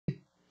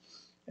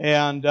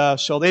And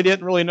so they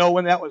didn't really know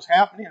when that was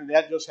happening, and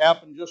that just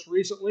happened just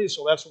recently.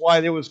 So that's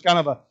why there was kind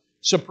of a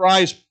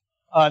surprise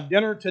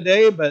dinner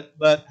today.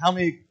 But how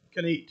many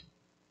can eat?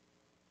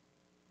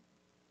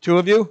 2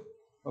 of you?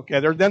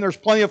 Okay, then there's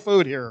plenty of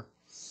food here.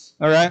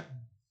 All right?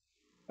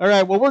 All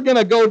right, well, we're going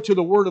to go to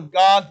the Word of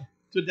God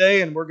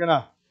today, and we're going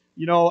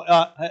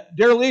to,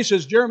 Dear Lisa,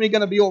 is Jeremy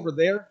going to be over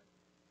there?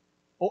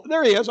 Oh,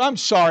 there he is. I'm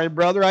sorry,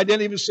 brother. I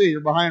didn't even see you.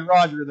 You're behind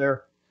Roger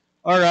there.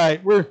 All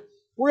right, we're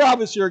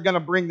obviously going to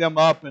bring them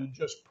up and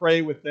just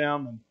pray with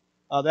them,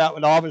 and that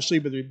would obviously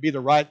be the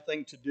right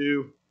thing to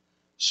do.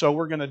 So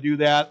we're going to do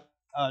that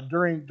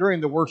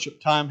during the worship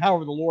time.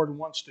 However the Lord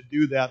wants to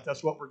do that,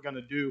 that's what we're going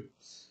to do.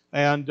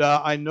 And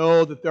I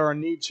know that there are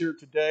needs here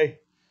today.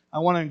 I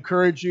want to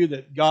encourage you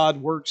that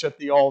God works at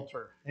the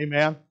altar.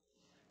 Amen.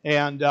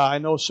 And I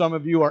know some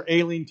of you are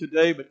ailing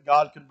today, but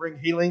God can bring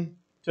healing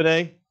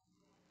today.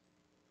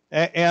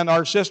 And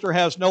our sister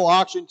has no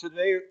oxygen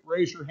today.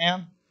 Raise your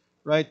hand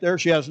right there.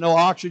 She has no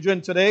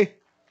oxygen today.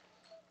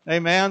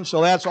 Amen.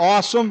 So that's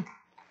awesome.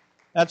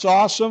 That's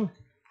awesome.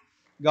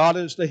 God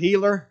is the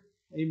healer.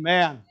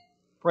 Amen.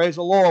 Praise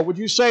the Lord. Would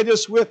you say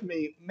this with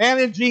me?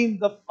 Managing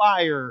the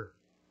fire.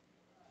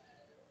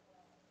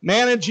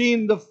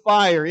 Managing the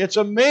fire. It's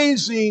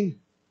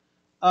amazing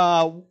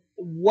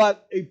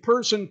what a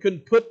person can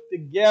put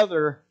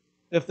together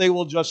if they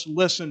will just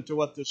listen to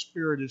what the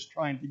Spirit is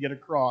trying to get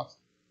across.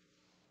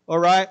 All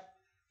right?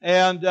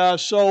 And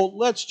so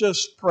let's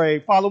just pray.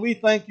 Father, we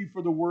thank you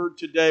for the Word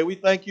today. We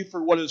thank you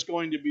for what is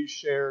going to be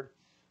shared.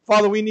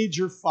 Father, we need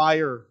your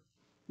fire.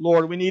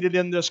 Lord, we need it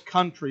in this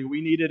country.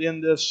 We need it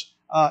in this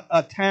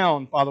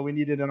town. Father, we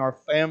need it in our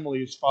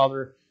families.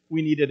 Father,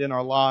 we need it in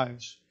our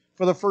lives.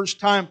 For the first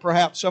time,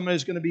 perhaps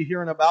somebody's going to be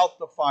hearing about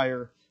the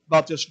fire,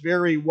 about this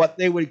what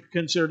they would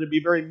consider to be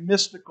very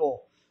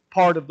mystical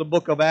part of the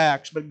book of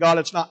Acts. But God,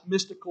 it's not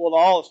mystical at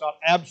all. It's not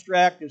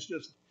abstract. It's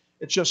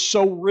just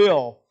so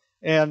real.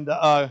 And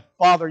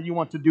Father, you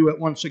want to do it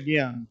once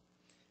again.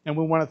 And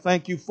we want to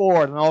thank you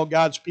for it. And all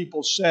God's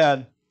people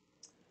said,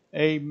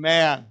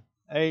 amen.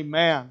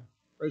 Amen.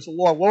 Praise the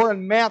Lord. Well, we're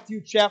in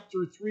Matthew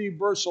chapter 3,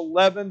 verse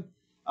 11.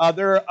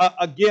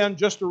 Again,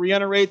 just to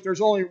reiterate,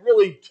 there's only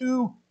really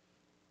two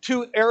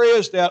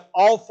areas that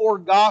all 4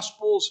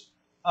 Gospels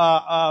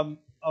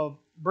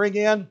bring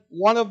in.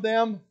 One of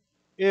them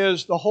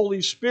is the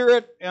Holy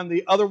Spirit, and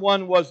the other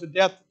one was the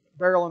death,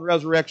 burial, and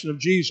resurrection of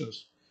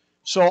Jesus.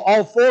 So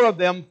all 4 of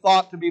them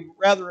thought to be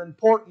rather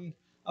important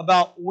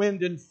about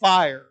wind and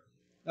fire,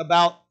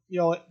 about,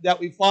 that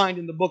we find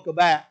in the book of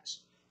Acts.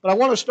 But I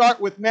want to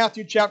start with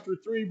Matthew chapter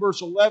 3,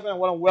 verse 11. I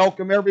want to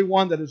welcome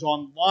everyone that is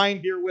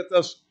online here with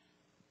us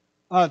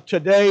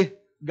today.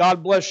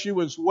 God bless you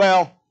as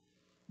well.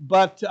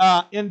 But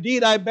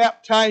indeed I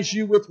baptize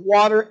you with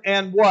water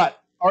and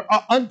what? Or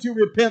unto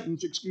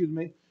repentance, excuse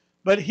me.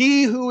 But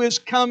he who is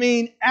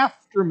coming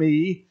after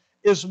me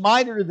is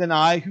mightier than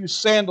I, whose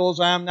sandals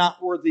I am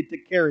not worthy to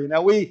carry.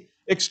 Now we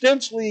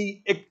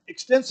extensively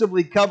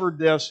covered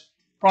this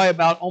probably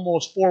about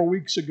almost 4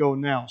 weeks ago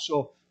now.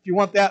 So if you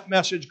want that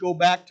message, go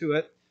back to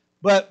it.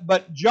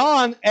 But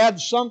John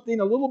adds something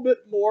a little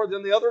bit more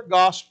than the other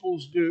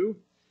Gospels do.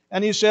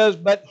 And he says,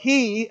 but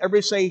he,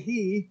 everybody say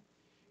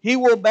he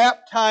will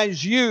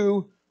baptize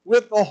you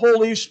with the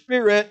Holy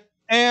Spirit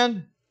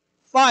and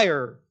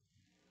fire.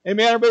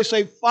 Amen. Everybody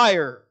say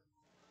fire.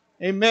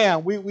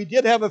 Amen. We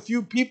did have a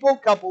few people a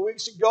couple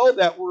weeks ago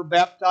that were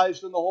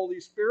baptized in the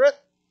Holy Spirit.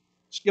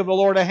 Let's give the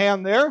Lord a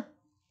hand there.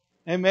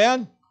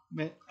 Amen.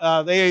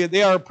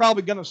 They are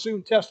probably going to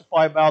soon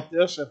testify about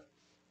this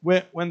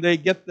when they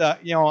get the,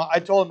 I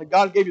told them that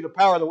God gave you the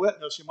power of the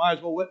witness. You might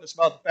as well witness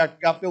about the fact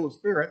that God filled with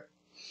Spirit.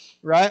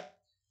 Right?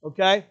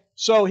 Okay?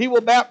 So he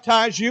will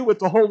baptize you with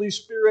the Holy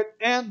Spirit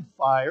and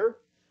fire.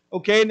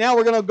 Okay, now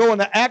we're going to go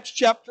into Acts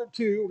chapter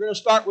 2. We're going to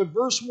start with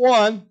verse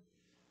 1.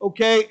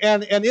 Okay,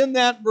 and in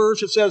that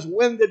verse it says,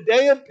 when the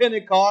day of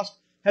Pentecost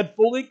had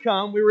fully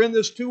come, we were in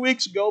this 2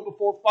 weeks ago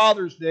before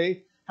Father's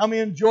Day. How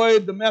many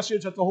enjoyed the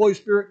message that the Holy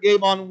Spirit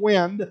gave on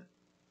wind?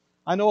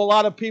 I know a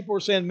lot of people were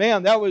saying,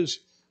 man, that was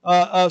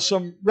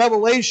some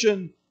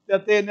revelation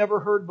that they had never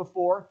heard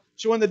before.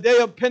 So when the day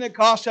of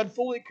Pentecost had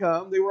fully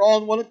come, they were all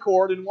in one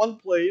accord in one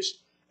place,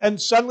 and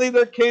suddenly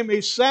there came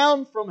a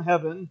sound from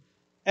heaven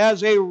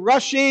as a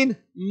rushing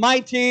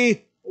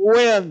mighty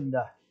wind.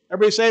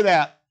 Everybody say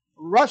that.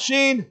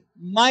 Rushing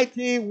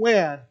mighty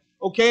wind.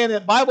 Okay, and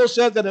the Bible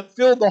says that it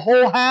filled the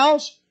whole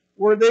house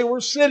where they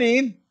were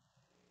sitting.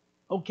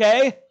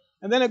 Okay,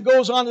 and then it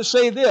goes on to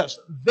say this.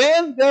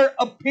 Then there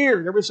appeared,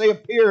 everybody say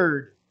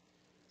appeared.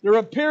 There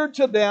appeared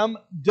to them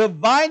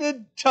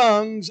divided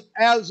tongues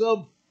as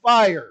of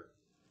fire.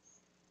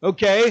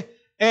 Okay,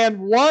 and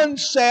one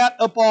sat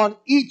upon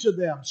each of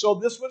them. So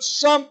this was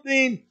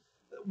something,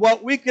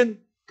 what we can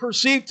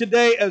perceive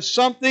today as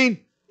something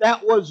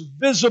that was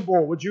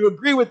visible. Would you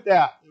agree with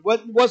that?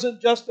 It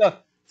wasn't just a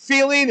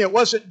feeling. It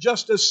wasn't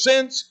just a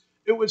sense.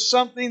 It was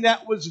something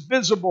that was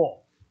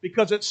visible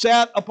because it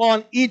sat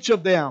upon each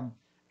of them.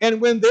 And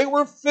when they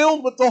were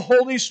filled with the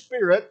Holy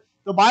Spirit,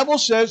 the Bible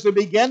says they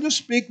began to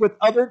speak with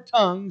other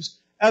tongues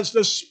as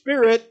the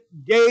Spirit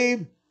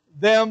gave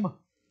them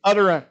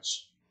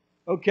utterance.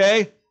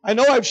 Okay? I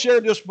know I've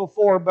shared this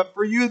before, but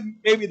for you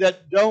maybe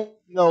that don't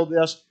know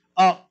this,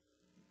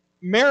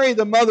 Mary,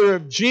 the mother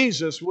of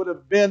Jesus, would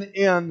have been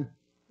in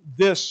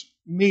this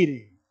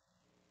meeting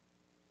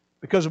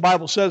because the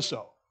Bible says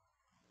so.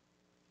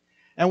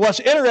 And what's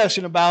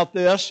interesting about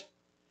this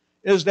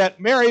is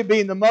that Mary,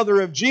 being the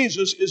mother of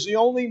Jesus, is the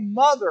only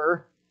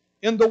mother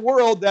in the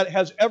world that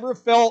has ever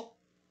felt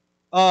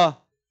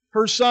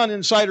her son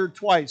inside her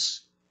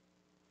twice.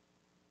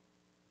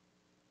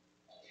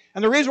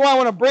 And the reason why I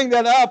want to bring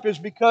that up is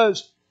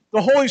because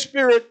the Holy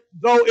Spirit,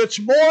 though it's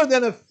more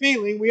than a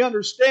feeling, we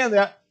understand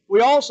that, we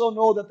also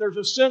know that there's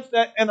a sense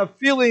that and a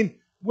feeling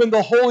when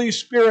the Holy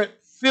Spirit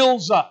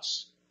fills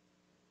us.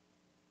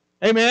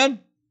 Amen?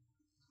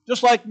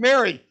 Just like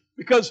Mary.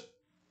 Because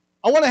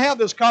I want to have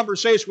this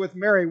conversation with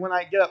Mary when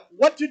I get up.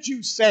 What did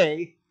you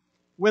say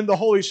when the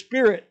Holy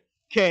Spirit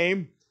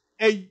came?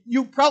 And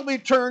you probably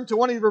turned to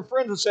one of your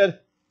friends and said,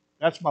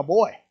 "That's my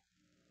boy."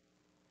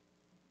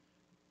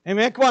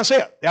 Amen? Come on,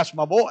 say it. That's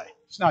my boy.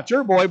 It's not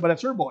your boy, but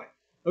it's her boy.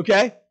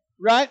 Okay?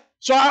 Right?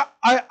 So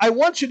I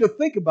want you to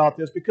think about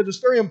this because it's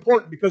very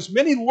important. Because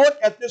many look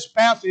at this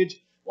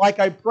passage like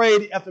I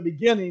prayed at the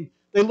beginning.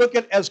 They look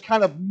at it as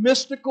kind of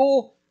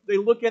mystical. They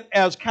look at it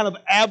as kind of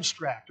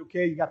abstract.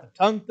 Okay? You got the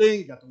tongue thing.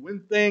 You got the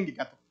wind thing. You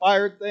got the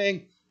fire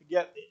thing.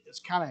 It's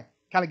kind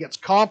of gets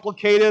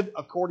complicated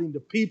according to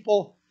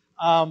people.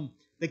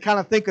 They kind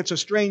of think it's a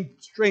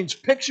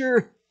strange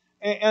picture.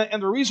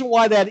 And the reason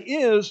why that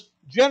is,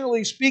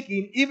 generally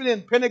speaking, even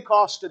in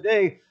Pentecost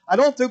today, I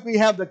don't think we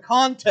have the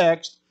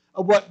context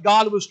of what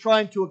God was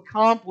trying to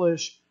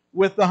accomplish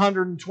with the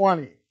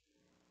 120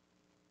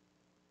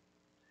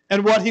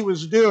 and what He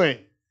was doing.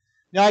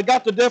 Now, I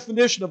got the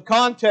definition of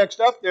context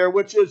up there,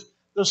 which is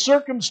the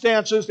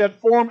circumstances that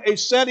form a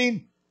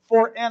setting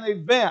for an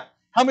event.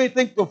 How many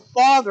think the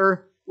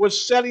Father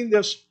was setting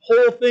this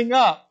whole thing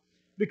up?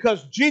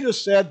 Because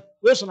Jesus said,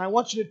 "Listen, I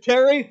want you to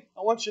tarry.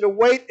 I want you to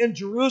wait in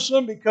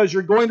Jerusalem because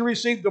you're going to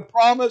receive the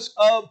promise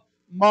of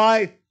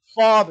my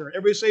Father."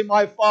 Everybody say,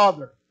 "My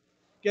Father."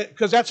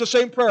 Because that's the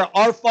same prayer.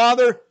 "Our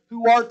Father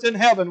who art in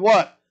heaven,"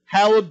 what?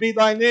 "Hallowed be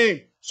thy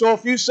name." So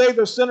if you say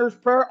the sinner's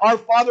prayer, "Our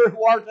Father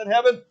who art in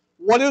heaven,"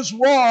 what is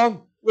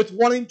wrong with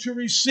wanting to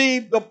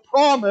receive the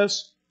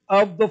promise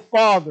of the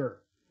Father?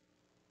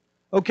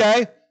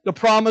 Okay? The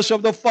promise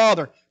of the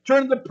Father.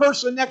 Turn to the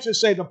person next to you and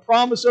say, "The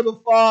promise of the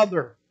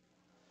Father."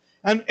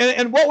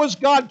 And what was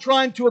God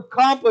trying to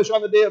accomplish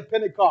on the day of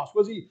Pentecost?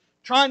 Was He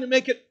trying to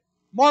make it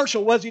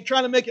martial? Was He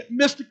trying to make it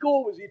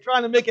mystical? Was He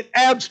trying to make it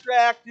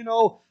abstract? You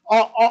know,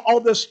 all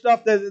this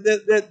stuff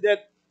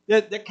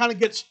that kind of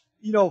gets,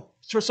 you know,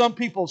 for some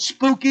people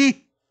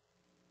spooky.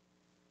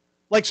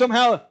 Like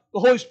somehow the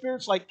Holy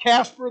Spirit's like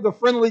Casper, the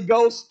friendly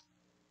ghost.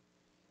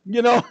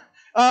 You know,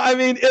 I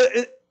mean,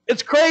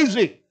 it's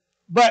crazy.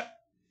 But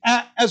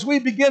as we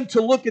begin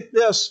to look at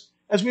this,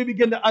 as we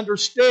begin to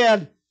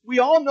understand, we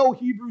all know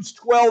Hebrews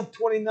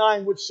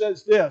 12:29, which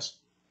says this: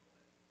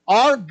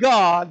 "Our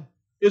God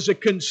is a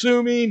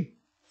consuming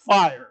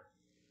fire."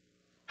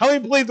 How many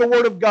believe the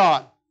Word of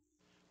God?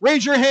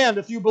 Raise your hand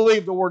if you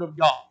believe the Word of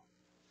God.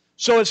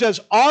 So it says,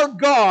 our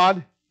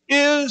God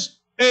is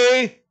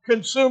a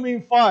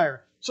consuming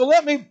fire. So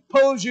let me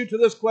pose you to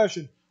this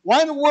question.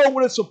 Why in the world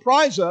would it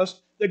surprise us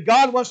that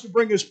God wants to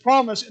bring His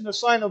promise in the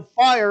sign of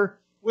fire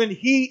when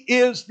He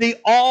is the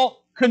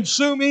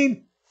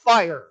all-consuming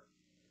fire?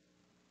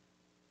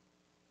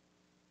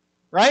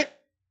 Right?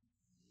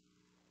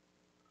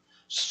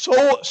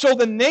 So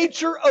the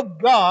nature of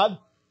God,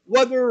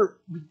 whether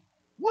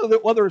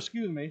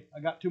excuse me,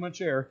 I got too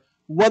much air,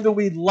 whether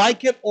we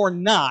like it or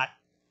not,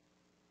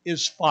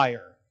 is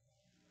fire.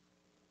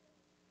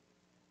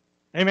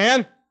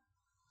 Amen?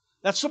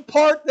 That's the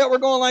part that we're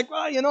going like,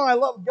 well, you know, I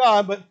love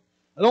God, but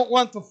I don't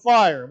want the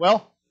fire.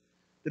 Well,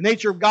 the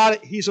nature of God,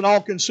 He's an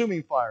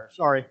all-consuming fire.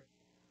 Sorry.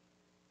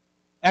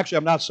 Actually,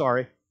 I'm not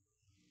sorry.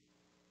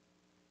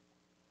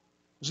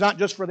 It's not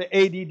just for the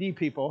ADD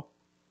people,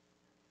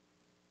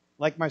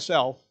 like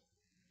myself.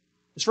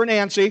 It's for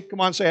Nancy.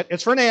 Come on, say it.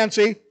 It's for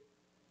Nancy.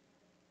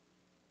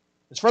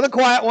 It's for the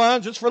quiet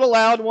ones. It's for the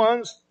loud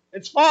ones.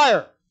 It's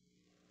fire.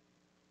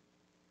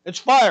 It's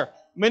fire.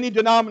 Many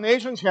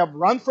denominations have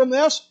run from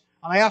this,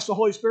 and I ask the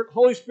Holy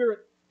Spirit,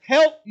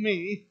 help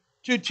me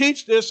to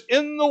teach this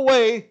in the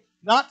way,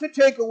 not to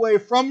take away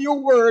from your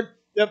word,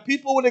 that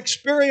people would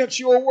experience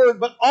your word,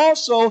 but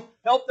also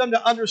help them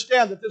to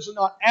understand that this is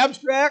not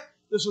abstract,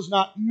 this is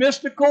not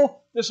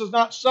mystical, this is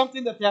not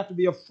something that they have to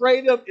be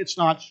afraid of, it's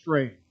not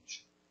strange.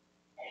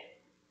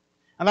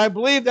 And I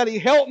believe that He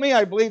helped me.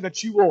 I believe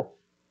that you will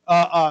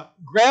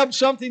grab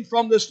something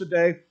from this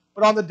today.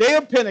 But on the day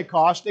of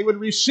Pentecost, they would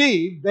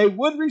receive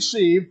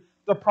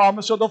the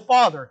promise of the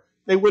Father.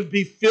 They would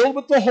be filled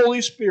with the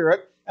Holy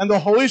Spirit, and the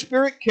Holy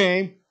Spirit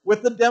came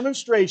with the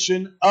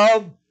demonstration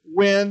of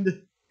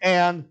wind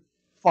and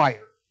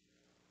fire.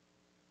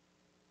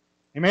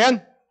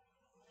 Amen?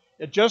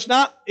 It just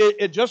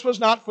was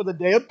not for the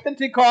day of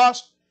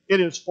Pentecost. It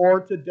is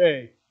for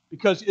today.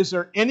 Because is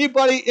there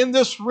anybody in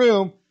this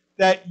room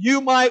that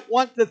you might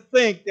want to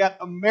think that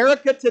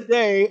America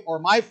today, or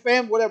my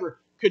family, whatever,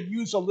 could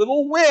use a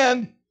little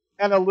wind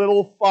and a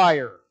little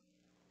fire.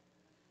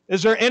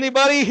 Is there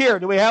anybody here?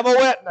 Do we have a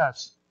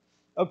witness?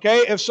 Okay,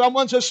 if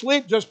someone's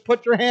asleep, just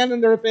put your hand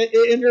in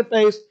your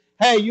face.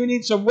 Hey, you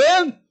need some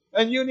wind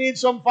and you need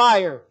some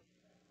fire.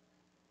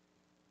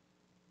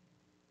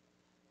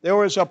 There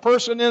was a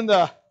person in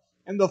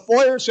the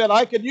foyer said,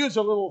 I could use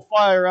a little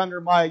fire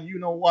under my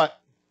you-know-what.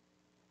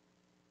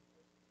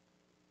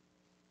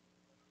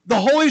 The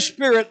Holy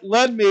Spirit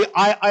led me.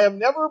 I have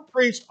never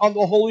preached on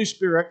the Holy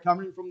Spirit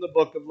coming from the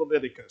book of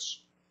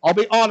Leviticus. I'll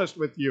be honest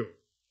with you.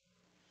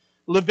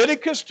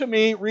 Leviticus to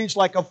me reads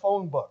like a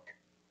phone book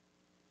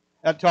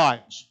at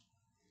times.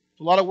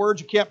 There's a lot of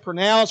words you can't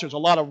pronounce. There's a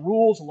lot of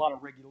rules, a lot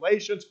of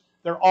regulations.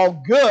 They're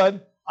all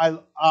good. I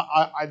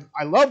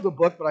love the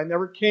book, but I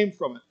never came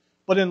from it.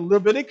 But in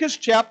Leviticus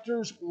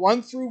chapters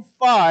 1 through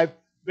 5,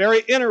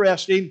 very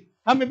interesting.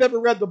 How many have ever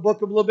read the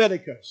book of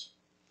Leviticus?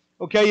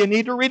 Okay, you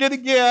need to read it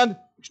again,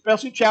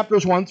 especially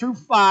chapters 1 through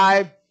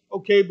 5,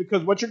 okay,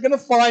 because what you're going to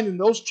find in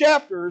those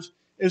chapters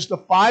is the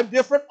 5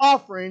 different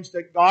offerings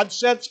that God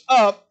sets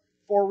up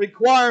for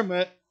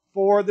requirement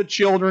for the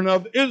children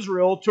of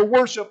Israel to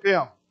worship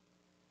Him,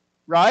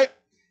 right?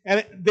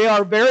 And they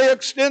are very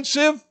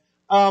extensive,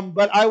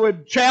 but I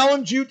would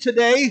challenge you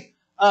today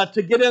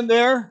to get in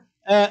there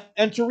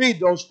and to read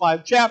those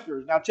 5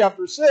 chapters. Now,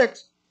 chapter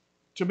 6,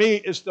 to me,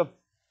 is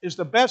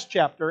the best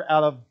chapter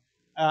out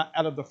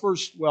of the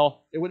first.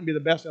 Well, it wouldn't be the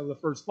best out of the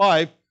first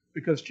 5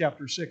 because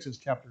chapter 6 is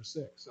chapter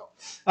 6. So,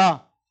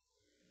 but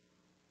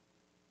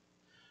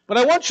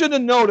I want you to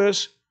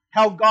notice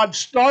how God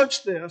starts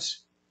this,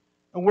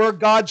 and where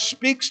God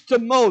speaks to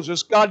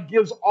Moses. God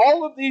gives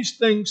all of these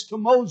things to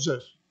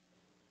Moses.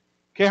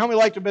 Okay, how many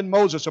like to have been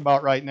Moses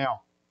about right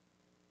now?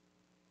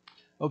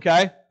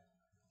 Okay.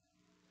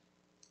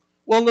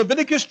 Well,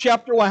 Leviticus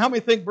chapter 1, how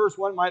many think verse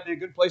 1 might be a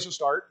good place to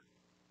start?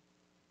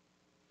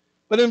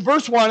 But in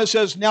verse 1 it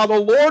says, Now the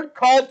Lord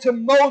called to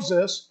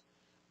Moses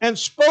and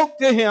spoke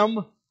to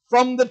him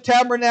from the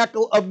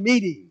tabernacle of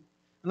meeting.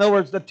 In other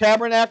words, the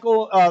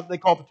tabernacle, they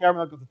call it the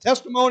tabernacle of the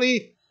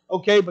testimony,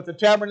 okay, but the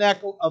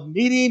tabernacle of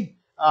meeting,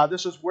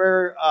 this is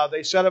where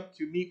they set up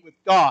to meet with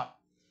God.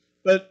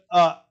 But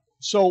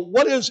so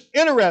what is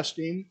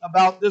interesting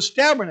about this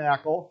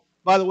tabernacle,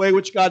 by the way,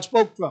 which God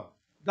spoke from?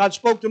 God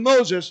spoke to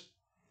Moses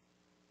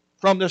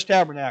from this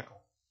tabernacle.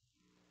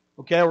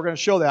 Okay, we're going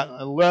to show that in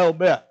a little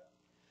bit.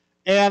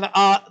 And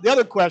the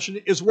other question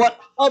is what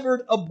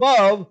hovered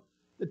above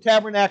the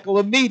tabernacle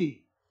of meeting.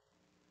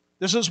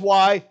 This is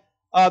why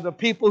the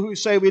people who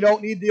say we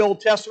don't need the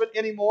Old Testament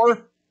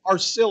anymore are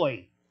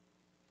silly.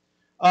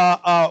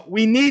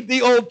 We need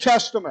the Old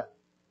Testament,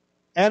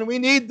 and we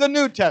need the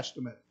New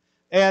Testament.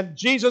 And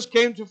Jesus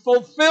came to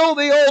fulfill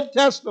the Old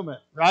Testament,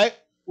 right?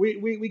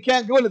 We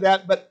can't go into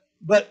that, but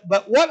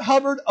what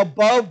hovered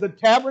above the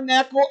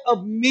tabernacle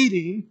of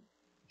meeting,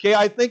 okay,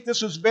 I think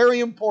this is very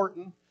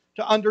important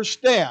to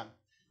understand.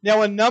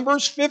 Now in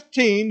Numbers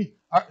 9,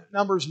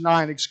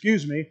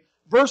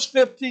 verse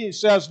 15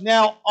 says,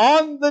 Now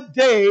on the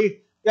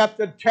day that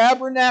the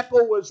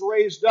tabernacle was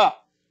raised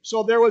up.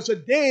 So there was a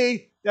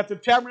day that the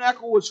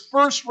tabernacle was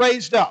first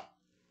raised up.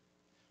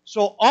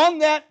 So on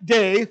that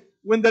day,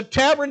 when the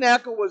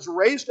tabernacle was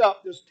raised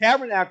up, this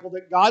tabernacle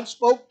that God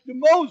spoke to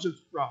Moses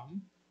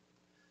from,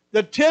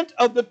 the tent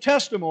of the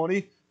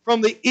testimony,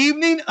 from the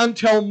evening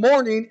until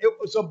morning, it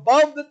was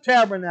above the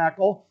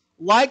tabernacle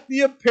like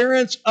the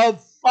appearance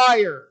of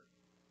fire.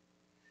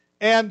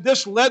 And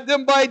this led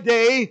them by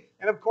day,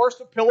 and of course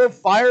the pillar of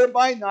fire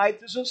by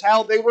night. This is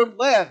how they were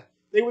led.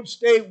 They would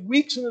stay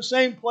weeks in the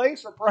same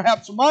place, or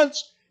perhaps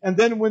months, and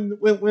then when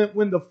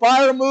the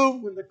fire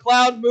moved, when the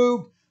cloud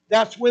moved,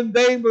 that's when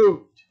they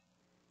moved.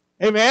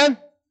 Amen?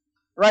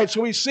 Right,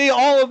 so we see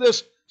all of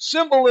this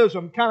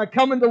symbolism kind of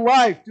coming to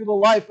life through the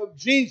life of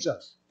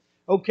Jesus.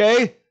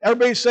 Okay?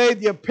 Everybody say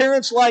the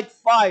appearance like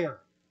fire.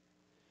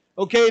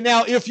 Okay,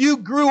 now if you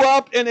grew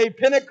up in a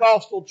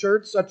Pentecostal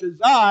church such as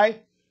I,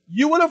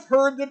 you would have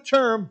heard the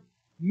term,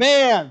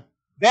 man,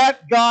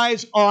 that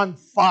guy's on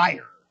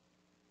fire.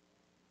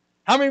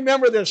 How many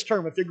remember this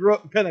term if you grew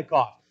up in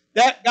Pentecost?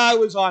 That guy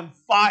was on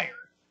fire.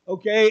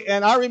 Okay,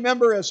 and I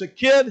remember as a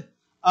kid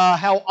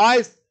how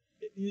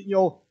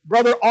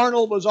Brother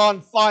Arnold was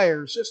on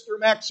fire. Sister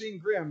Maxine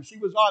Grimm, she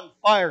was on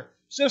fire.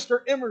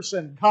 Sister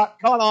Emerson caught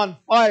on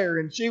fire,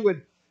 and she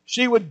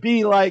would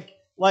be like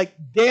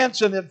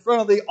dancing in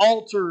front of the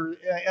altar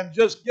and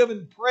just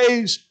giving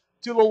praise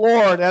to the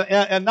Lord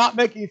and not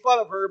making fun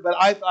of her. But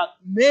I thought,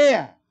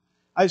 man,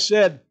 I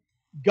said,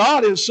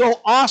 God is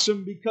so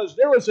awesome, because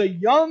there was a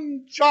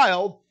young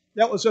child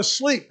that was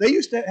asleep. They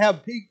used to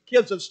have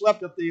kids that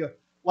slept at the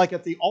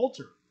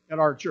altar at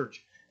our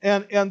church.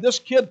 And this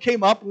kid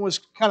came up and was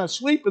kind of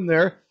sleeping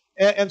there.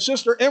 And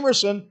Sister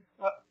Emerson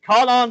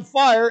caught on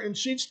fire, and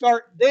she'd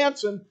start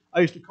dancing.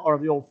 I used to call her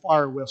the old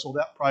fire whistle.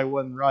 That probably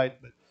wasn't right.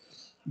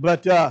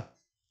 But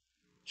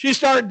she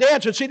started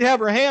dancing. She'd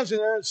have her hands in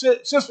there. And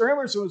Sister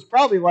Emerson was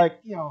probably like,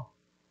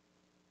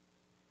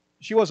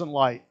 she wasn't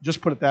light.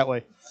 Just put it that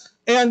way.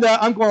 And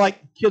I'm going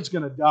like, the kid's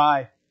going to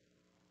die.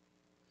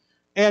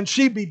 And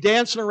she'd be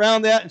dancing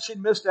around that, and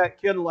she'd miss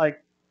that kid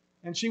like,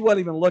 and she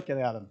wasn't even looking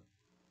at him.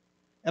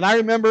 And I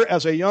remember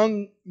as a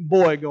young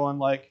boy going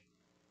like,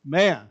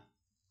 man,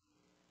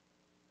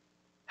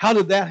 how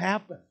did that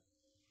happen?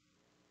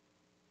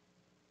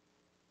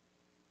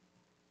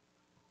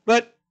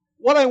 But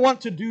what I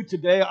want to do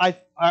today,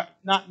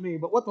 not me,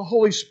 but what the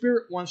Holy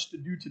Spirit wants to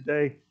do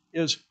today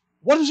is,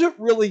 what does it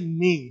really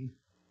mean,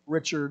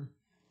 Richard,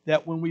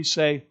 that when we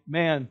say,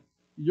 man,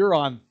 you're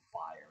on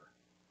fire?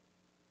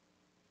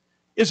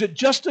 Is it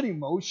just an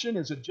emotion?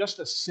 Is it just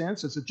a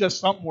sense? Is it just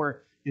something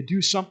where you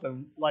do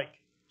something like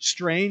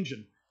strange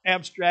and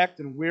abstract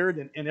and weird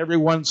and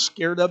everyone's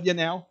scared of you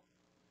now?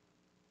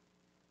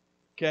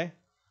 Okay?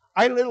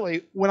 I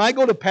literally, when I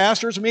go to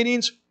pastors'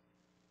 meetings,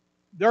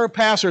 there are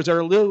pastors that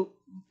are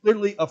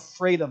literally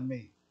afraid of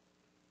me.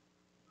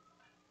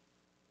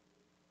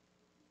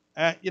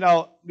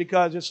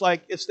 Because it's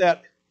like, it's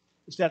that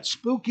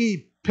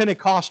spooky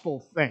Pentecostal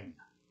thing.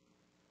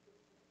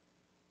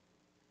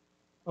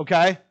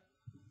 Okay?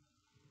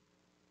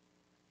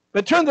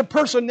 But turn to the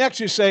person next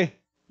to you and say,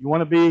 you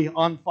want to be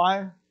on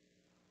fire?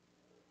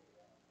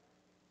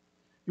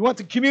 You want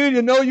the community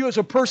to know you as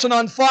a person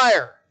on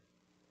fire.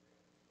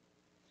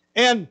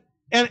 And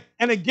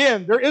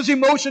again, there is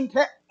emotion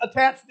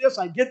attached to this.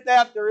 I get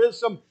that. There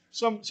is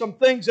some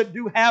things that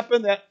do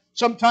happen that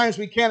sometimes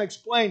we can't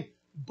explain.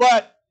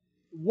 But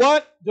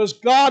what does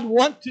God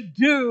want to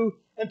do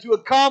and to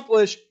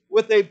accomplish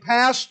with a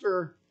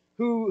pastor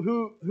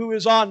who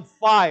is on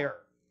fire?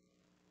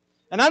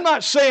 And I'm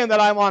not saying that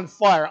I'm on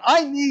fire.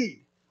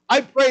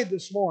 I prayed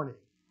this morning,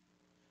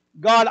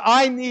 God,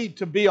 I need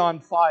to be on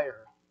fire.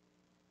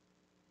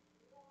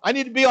 I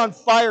need to be on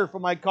fire for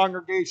my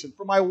congregation,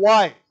 for my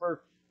wife,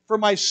 for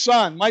my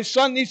son. My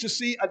son needs to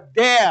see a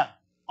dad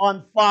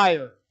on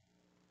fire.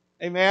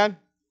 Amen?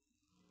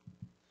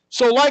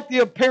 So like the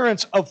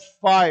appearance of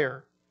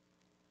fire.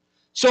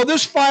 So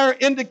this fire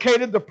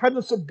indicated the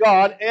presence of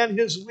God and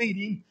His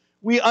leading.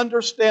 We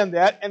understand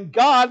that. And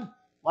God,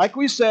 like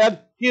we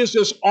said, He is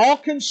this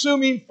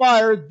all-consuming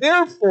fire.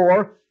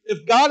 Therefore,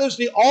 if God is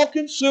the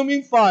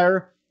all-consuming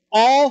fire,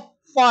 all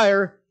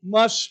fire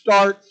must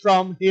start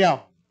from Him.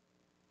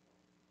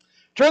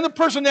 Turn to the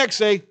person next,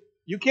 say,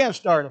 you can't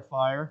start a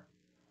fire.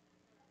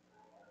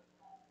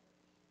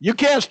 You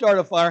can't start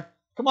a fire.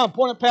 Come on,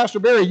 point at Pastor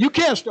Barry. You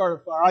can't start a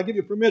fire. I'll give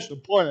you permission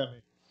to point at me.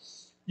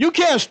 You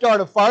can't start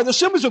a fire. The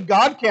Assemblies of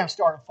God can't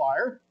start a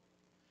fire.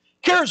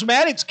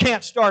 Charismatics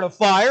can't start a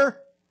fire.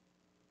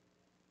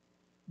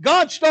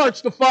 God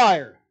starts the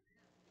fire.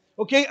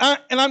 Okay,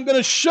 and I'm going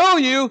to show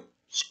you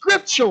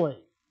scripturally.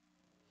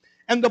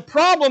 And the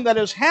problem that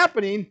is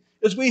happening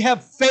is we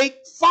have fake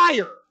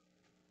fire.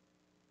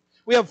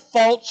 We have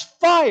false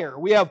fire.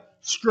 We have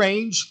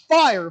strange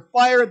fire.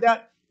 Fire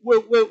that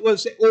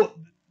was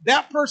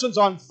that person's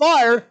on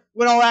fire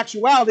when in all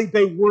actuality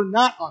they were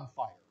not on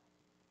fire.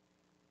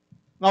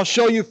 And I'll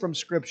show you from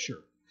Scripture.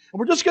 And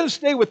we're just going to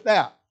stay with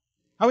that.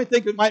 How many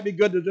think it might be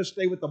good to just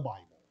stay with the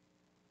Bible?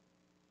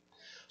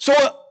 So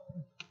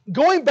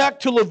going back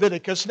to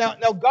Leviticus, now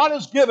God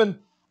has given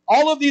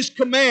all of these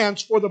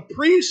commands for the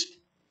priest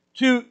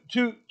to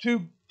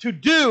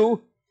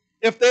do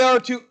if they are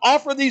to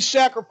offer these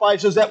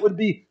sacrifices that would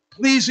be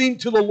pleasing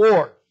to the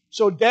Lord.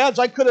 So dads,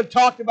 I could have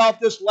talked about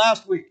this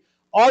last week.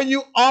 Are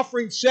you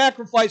offering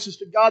sacrifices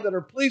to God that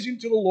are pleasing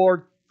to the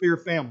Lord for your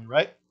family,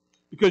 right?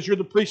 Because you're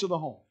the priest of the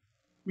home.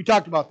 We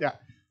talked about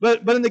that.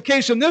 But in the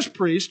case of this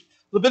priest,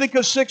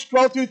 Leviticus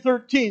 6:12 through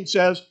 13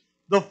 says,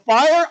 the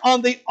fire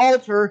on the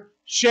altar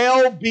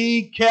shall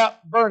be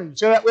kept burning.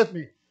 Say that with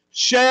me.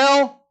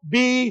 Shall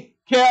be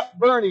kept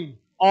burning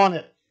on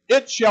it.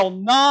 It shall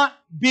not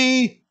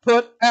be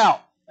put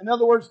out. In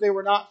other words, they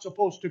were not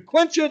supposed to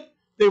quench it.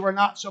 They were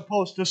not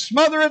supposed to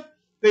smother it.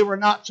 They were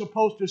not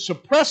supposed to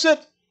suppress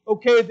it.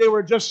 Okay, they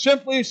were just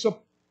simply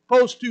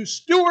supposed to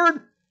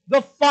steward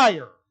the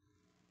fire.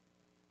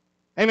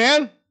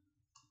 Amen?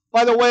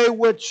 By the way,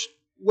 which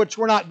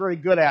we're not very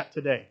good at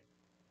today.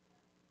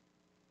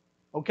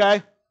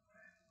 Okay?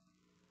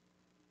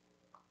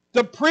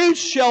 The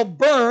priest shall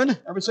burn,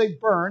 everybody say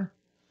burn.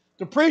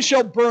 The priest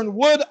shall burn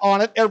wood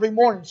on it every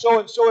morning. So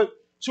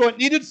it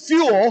needed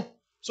fuel.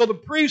 So the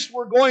priests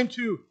were going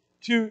to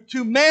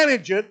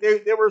manage it.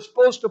 They were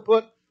supposed to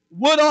put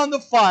wood on the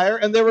fire,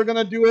 and they were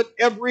going to do it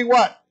every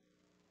what?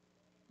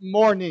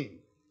 Morning.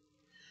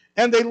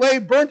 And they lay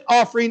burnt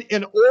offering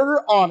in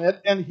order on it,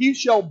 and he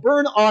shall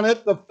burn on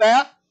it the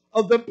fat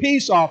of the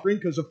peace offering,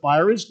 because the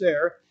fire is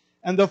there,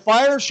 and the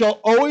fire shall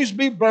always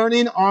be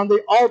burning on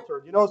the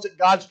altar. You notice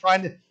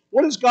that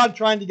what is God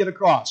trying to get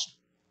across?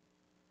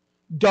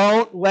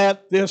 Don't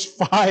let this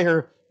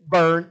fire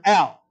burn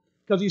out.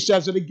 Because he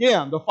says it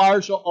again, the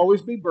fire shall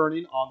always be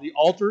burning on the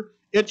altar.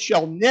 It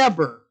shall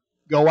never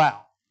go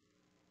out.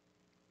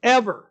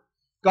 Ever.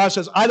 God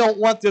says, I don't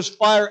want this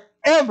fire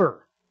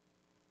ever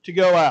to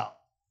go out.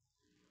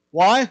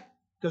 Why?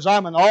 Because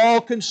I'm an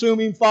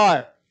all-consuming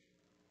fire.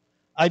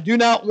 I do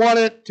not want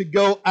it to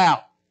go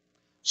out.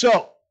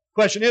 So,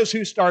 Question is,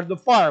 who started the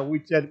fire?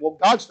 We said, well,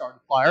 God started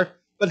the fire.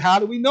 But how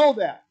do we know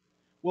that?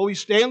 Well, we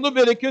stay in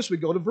Leviticus. We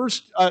go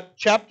to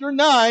chapter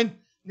 9.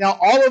 Now,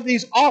 all of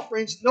these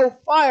offerings, no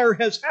fire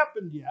has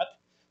happened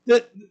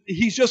yet.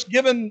 He's just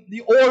given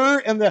the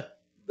order and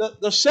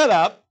the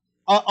setup.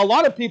 A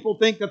lot of people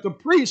think that the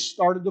priest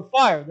started the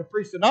fire. The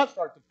priest did not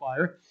start the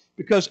fire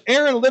because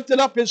Aaron lifted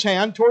up his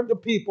hand toward the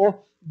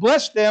people,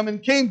 blessed them,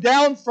 and came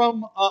down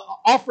from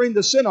offering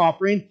the sin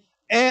offering,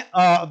 and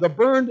the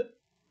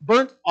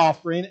burnt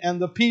offering,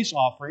 and the peace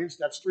offerings.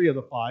 That's 3 of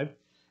the 5.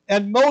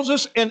 And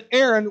Moses and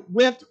Aaron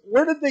went,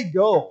 where did they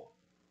go?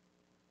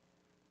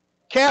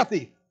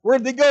 Kathy, where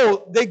did they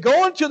go? They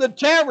go into the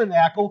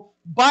tabernacle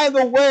by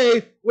the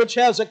way, which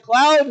has a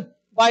cloud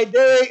by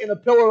day and a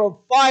pillar of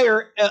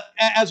fire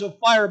as a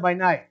fire by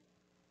night.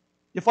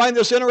 You find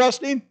this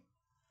interesting?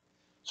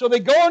 So they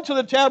go into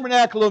the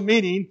tabernacle of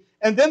meeting,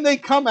 and then they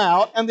come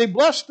out and they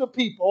bless the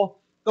people.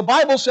 The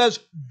Bible says,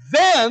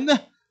 then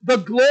the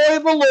glory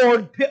of the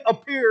Lord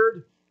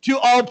appeared to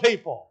all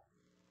people.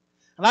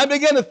 And I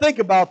began to think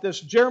about this.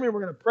 Jeremy,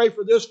 we're going to pray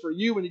for this for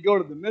you when you go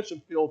to the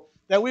mission field,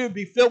 that we would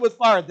be filled with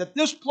fire, that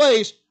this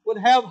place would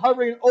have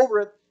hovering over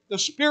it the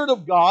Spirit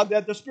of God,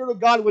 that the Spirit of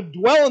God would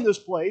dwell in this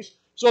place,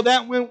 so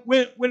that when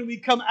we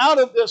come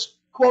out of this,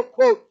 quote,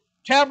 quote,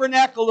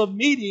 tabernacle of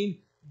meeting,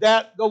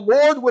 that the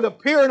Lord would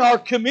appear in our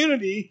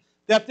community,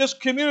 that this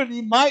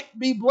community might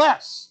be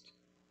blessed.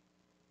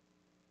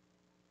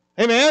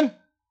 Amen?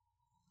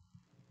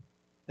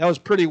 That was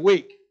pretty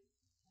weak.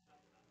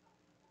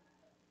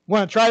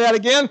 Want to try that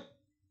again?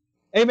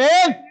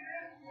 Amen?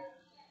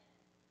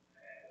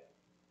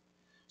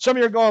 Some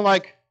of you are going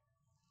like,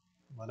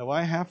 what do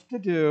I have to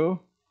do?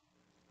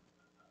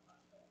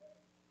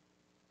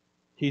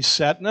 He's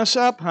setting us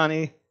up,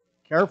 honey.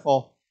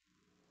 Careful.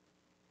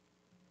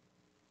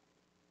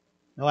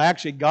 No,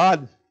 actually,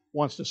 God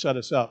wants to set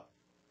us up.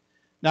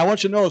 Now, I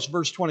want you to notice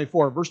verse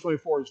 24. Verse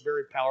 24 is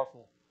very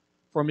powerful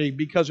for me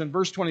because in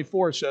verse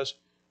 24 it says,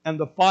 and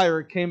the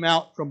fire came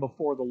out from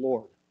before the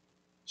Lord.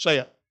 Say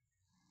it.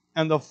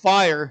 And the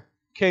fire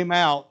came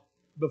out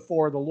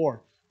before the Lord.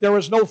 There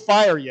was no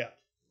fire yet.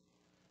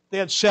 They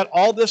had set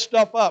all this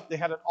stuff up. They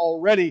had it all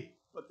ready,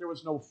 but there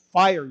was no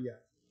fire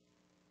yet.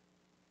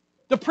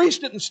 The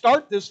priest didn't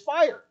start this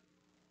fire.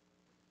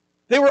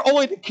 They were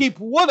only to keep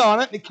wood on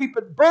it and to keep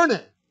it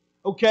burning.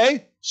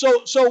 Okay? So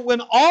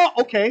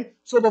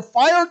the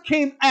fire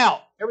came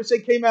out. Everybody say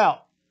came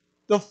out.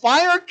 The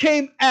fire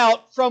came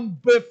out from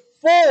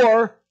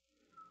before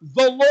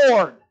the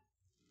Lord.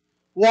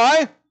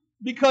 Why?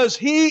 Because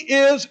He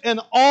is an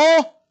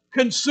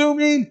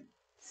all-consuming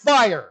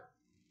fire.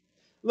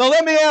 Now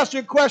let me ask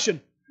you a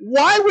question.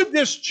 Why would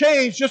this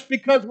change just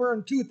because we're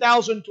in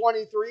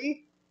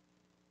 2023?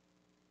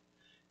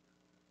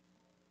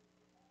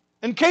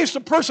 In case the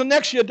person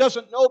next to you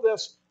doesn't know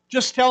this,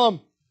 just tell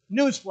them,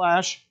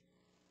 newsflash,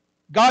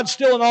 God's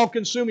still an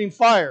all-consuming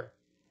fire.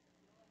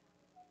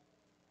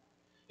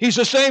 He's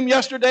the same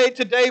yesterday,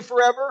 today,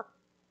 forever.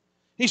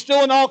 He's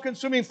still an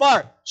all-consuming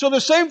fire. So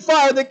the same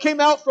fire that came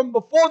out from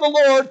before the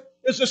Lord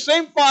is the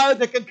same fire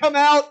that can come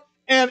out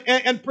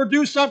and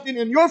produce something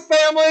in your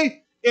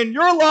family, in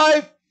your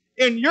life,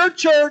 in your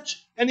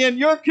church, and in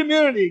your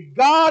community.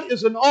 God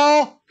is an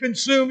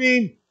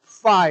all-consuming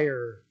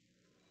fire.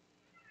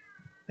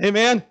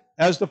 Amen?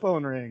 As the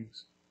phone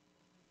rings.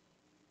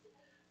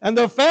 And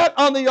the fat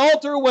on the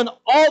altar, when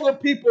all the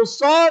people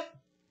saw it,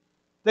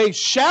 they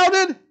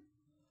shouted,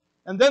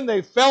 and then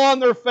they fell on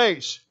their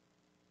face.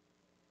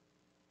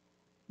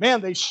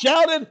 Man, they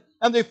shouted,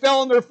 and they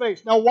fell on their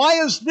face. Now, why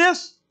is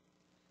this?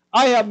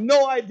 I have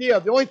no idea.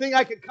 The only thing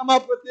I could come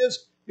up with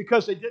is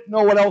because they didn't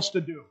know what else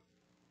to do.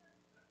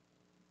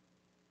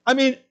 I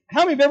mean,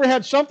 how many of you have ever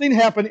had something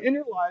happen in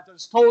your life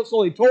that's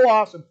totally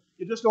awesome?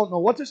 You just don't know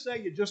what to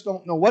say. You just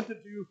don't know what to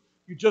do.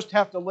 You just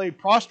have to lay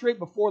prostrate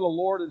before the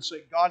Lord and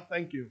say, God,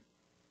 thank you.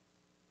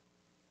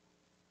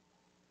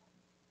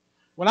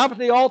 When I'm at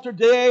the altar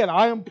today and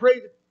I am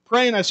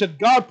praying, I said,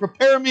 God,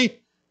 prepare me,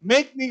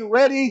 make me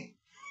ready.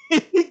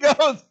 He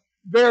goes,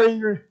 Barry,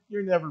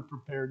 you're never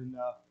prepared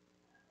enough.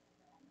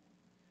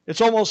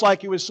 It's almost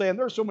like he was saying,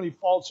 there's so many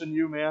faults in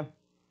you, man.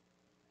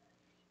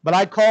 But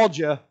I called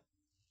you,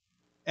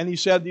 and he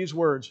said these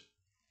words,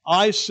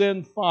 I will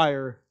send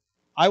fire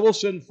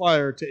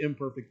to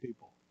imperfect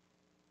people.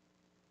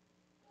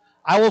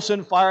 I will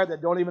send fire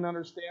that don't even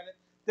understand it.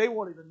 They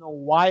won't even know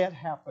why it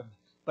happened.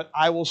 But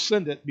I will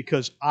send it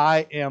because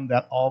I am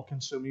that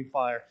all-consuming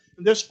fire.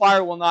 And this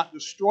fire will not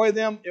destroy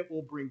them. It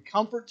will bring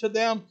comfort to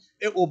them.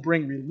 It will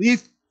bring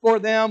relief for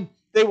them.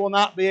 They will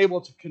not be able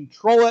to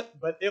control it,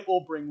 but it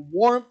will bring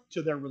warmth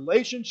to their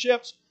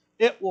relationships.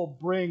 It will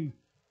bring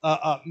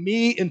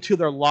me into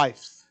their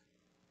life.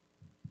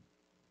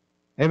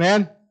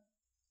 Amen?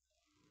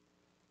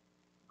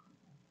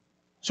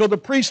 So the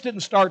priest didn't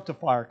start the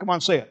fire. Come on,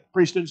 say it. The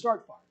priest didn't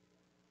start the fire.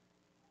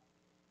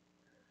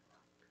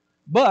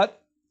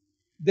 But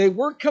they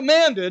were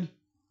commanded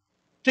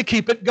to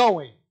keep it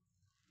going.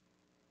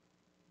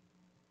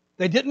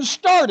 They didn't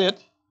start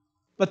it,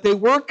 but they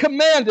were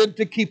commanded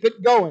to keep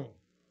it going.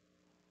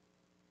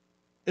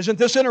 Isn't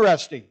this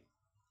interesting?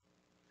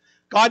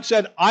 God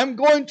said, I'm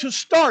going to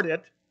start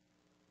it,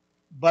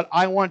 but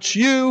I want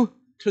you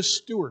to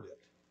steward it.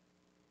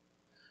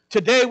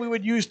 Today we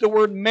would use the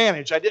word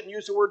manage. I didn't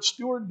use the word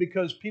steward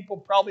because people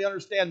probably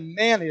understand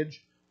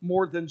manage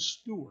more than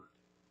steward.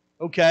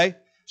 Okay?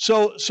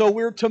 So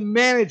we're to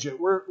manage it.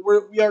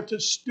 We are to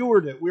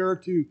steward it. We are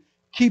to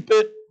keep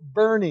it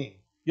burning.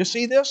 You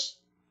see this?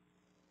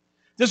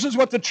 This is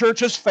what the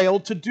church has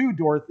failed to do,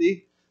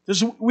 Dorothy.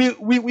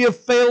 We have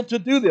failed to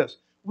do this.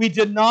 We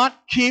did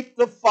not keep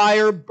the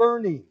fire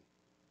burning.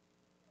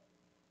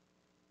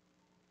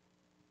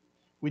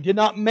 We did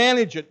not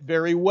manage it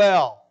very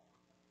well.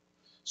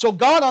 So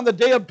God, on the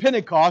day of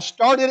Pentecost,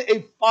 started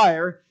a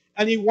fire,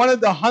 and He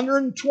wanted the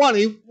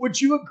 120. Would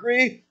you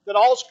agree that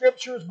all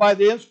Scripture is by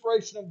the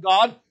inspiration of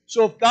God?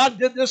 So if God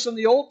did this in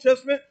the Old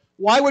Testament,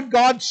 why would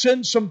God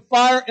send some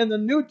fire in the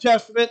New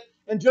Testament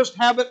and just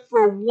have it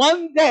for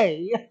one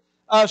day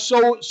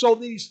so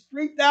these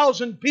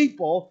 3,000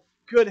 people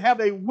could have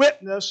a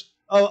witness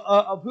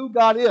of who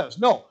God is?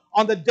 No.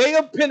 On the day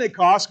of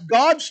Pentecost,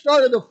 God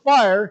started a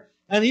fire,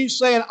 and He's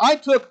saying, I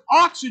took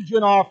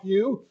oxygen off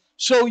you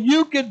so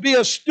you could be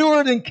a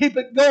steward and keep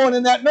it going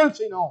in that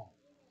nursing home.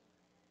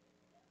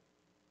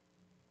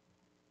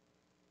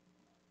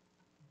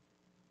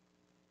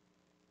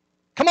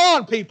 Come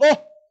on, people.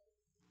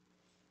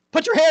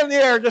 Put your hand in the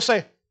air and just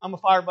say, I'm a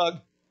firebug.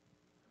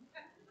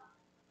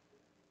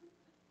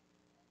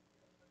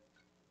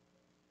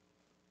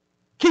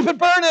 Keep it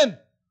burning.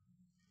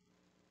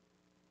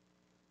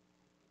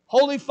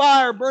 Holy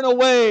fire, burn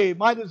away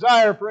my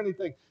desire for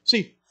anything.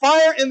 See,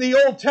 fire in the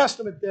Old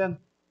Testament then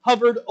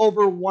hovered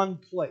over one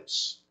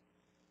place.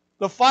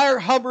 The fire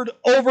hovered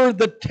over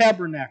the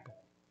tabernacle.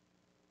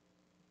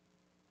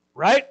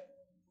 Right?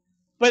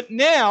 But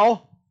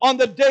now, on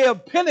the day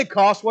of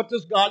Pentecost, what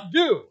does God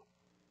do?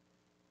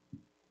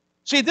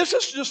 See, this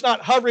is just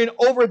not hovering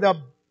over the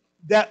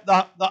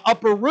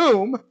upper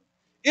room.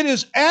 It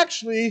is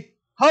actually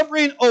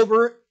hovering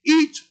over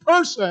each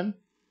person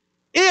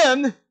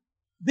in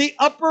the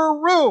upper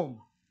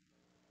room.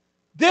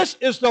 This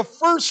is the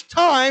first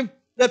time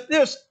that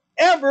this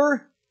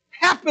ever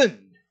happened.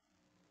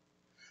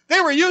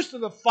 They were used to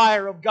the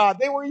fire of God.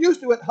 They were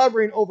used to it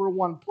hovering over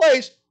one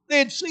place. They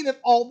had seen it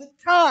all the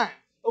time.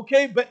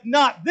 Okay, but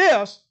not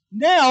this.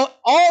 Now,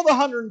 all the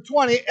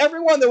 120,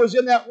 everyone that was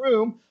in that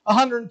room,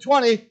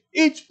 120,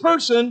 each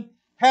person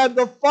had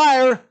the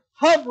fire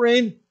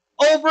hovering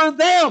over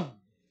them.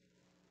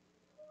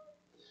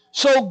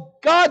 So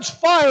God's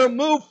fire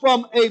moved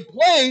from a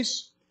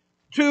place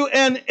to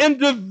an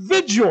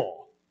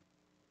individual.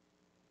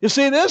 You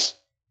see this?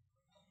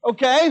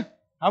 Okay.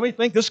 How many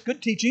think this is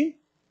good teaching?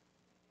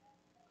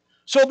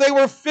 So they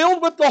were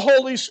filled with the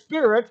Holy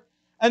Spirit,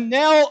 and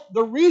now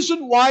the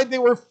reason why they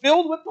were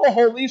filled with the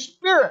Holy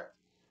Spirit,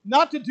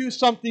 not to do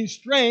something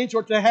strange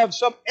or to have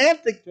some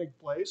antic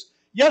take place.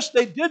 Yes,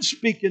 they did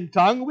speak in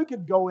tongue. We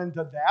could go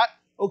into that.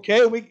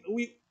 Okay,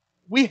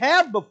 we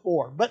have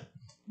before, but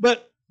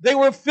they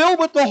were filled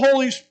with the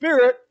Holy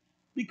Spirit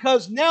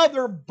because now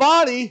their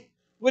body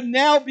would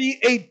now be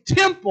a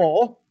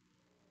temple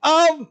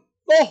of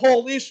the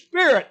Holy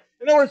Spirit.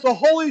 In other words, the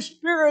Holy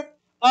Spirit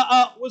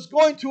was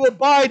going to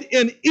abide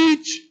in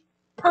each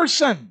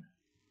person.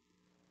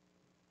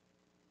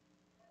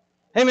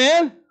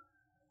 Amen?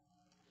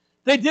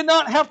 They did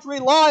not have to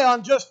rely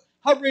on just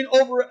hovering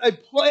over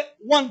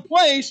one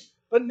place,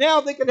 but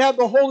now they could have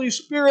the Holy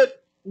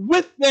Spirit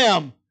with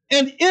them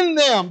and in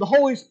them. The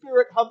Holy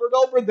Spirit hovered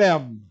over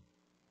them.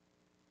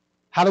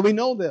 How do we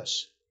know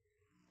this?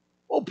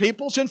 Well,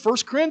 people, it's in 1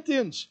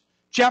 Corinthians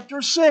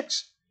chapter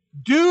 6.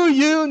 Do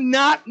you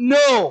not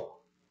know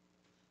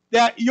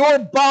that your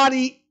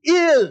body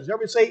is,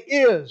 everybody say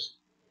is,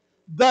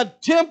 the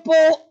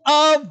temple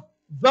of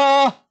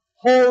the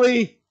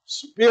Holy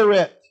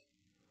Spirit?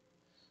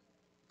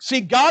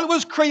 See, God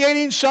was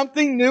creating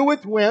something new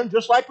with wind,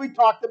 just like we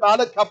talked about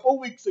a couple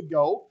weeks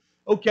ago.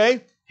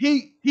 Okay?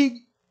 He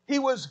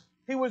was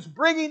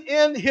bringing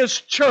in His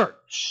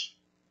church.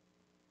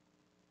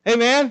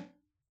 Amen?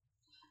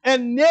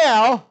 And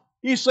now,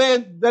 He's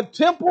saying, the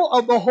temple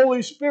of the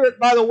Holy Spirit,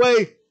 by the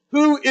way,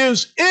 who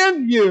is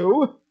in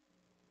you,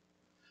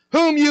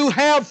 whom you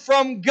have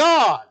from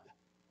God.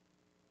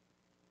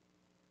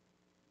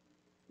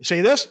 You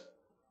see this?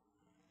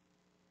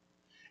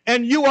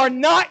 And you are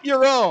not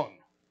your own.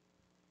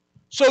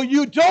 So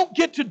you don't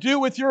get to do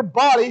with your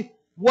body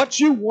what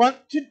you want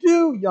to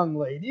do, young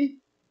lady.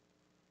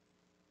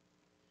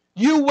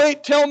 You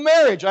wait till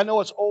marriage. I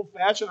know it's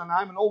old-fashioned and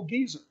I'm an old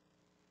geezer.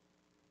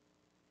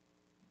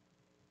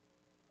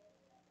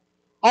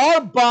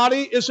 Our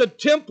body is a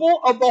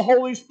temple of the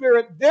Holy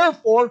Spirit.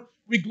 Therefore,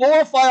 we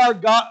glorify our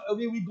God.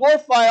 We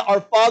glorify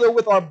our Father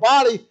with our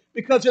body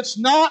because it's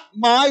not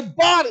my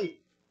body.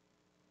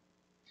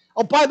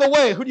 Oh, by the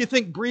way, who do you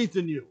think breathed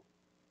in you?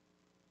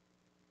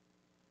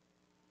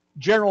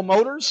 General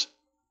Motors?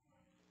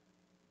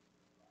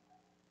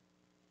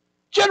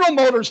 General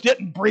Motors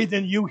didn't breathe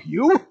in you,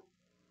 Hugh.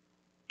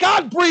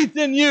 God breathed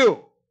in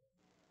you.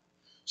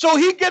 So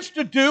He gets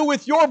to do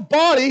with your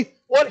body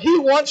what He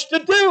wants to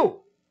do.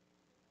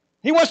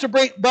 He wants to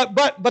bring,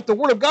 but the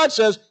Word of God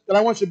says that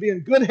I want you to be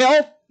in good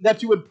health,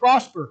 that you would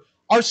prosper.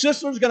 Our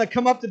sister's going to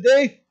come up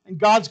today, and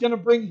God's going to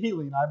bring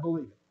healing, I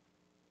believe it.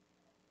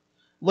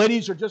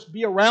 Ladies are just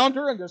be around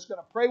her and just going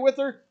to pray with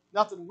her.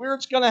 Nothing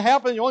weird's going to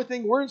happen. The only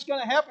thing weird's going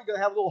to happen, we're going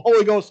to have a little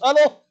Holy Ghost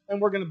huddle, and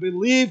we're going to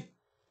believe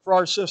for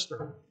our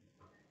sister. I'm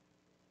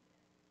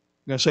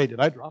going to say,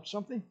 did I drop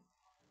something?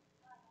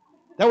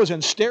 That was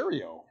in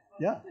stereo.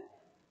 Yeah.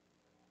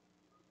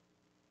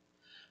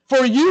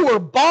 For you were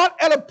bought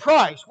at a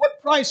price.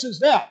 What price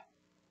is that?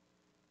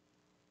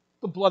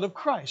 The blood of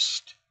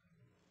Christ.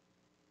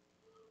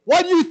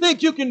 Why do you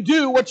think you can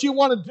do what you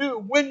want to do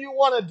when you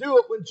want to do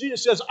it when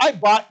Jesus says, I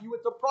bought you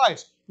at the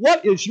price?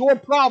 What is your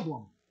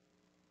problem?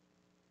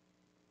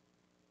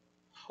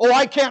 Oh,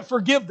 I can't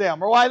forgive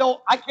them, or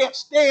I can't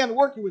stand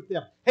working with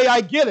them. Hey,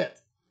 I get it.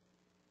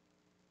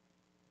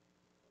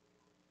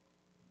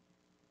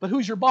 But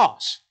who's your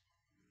boss?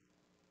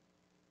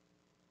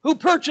 Who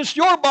purchased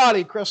your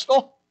body,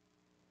 Crystal?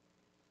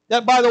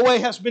 That, by the way,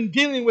 has been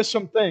dealing with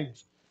some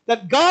things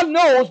that God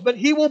knows, but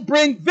He will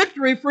bring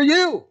victory for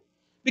you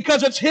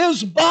because it's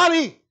His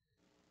body.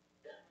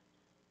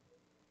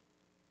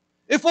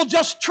 If we'll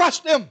just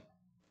trust Him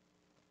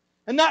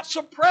and not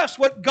suppress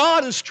what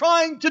God is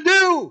trying to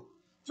do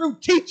through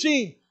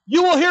teaching.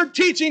 You will hear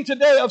teaching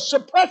today of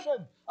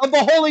suppression of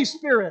the Holy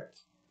Spirit.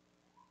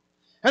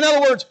 In other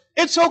words,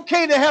 it's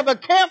okay to have a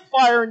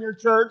campfire in your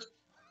church,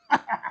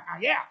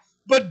 yeah,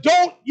 but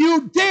don't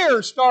you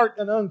dare start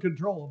an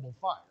uncontrollable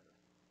fire.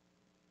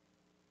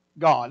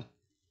 God.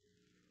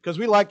 Because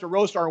we like to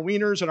roast our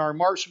wieners and our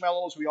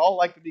marshmallows. We all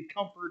like to be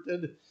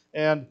comforted.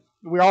 And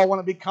we all want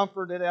to be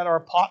comforted at our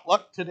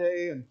potluck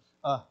today and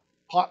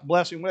pot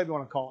blessing, whatever you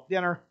want to call it,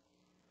 dinner.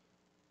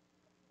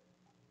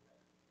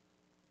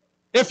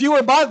 If you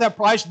were bought at that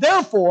price,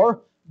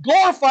 therefore,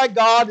 glorify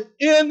God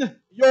in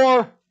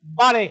your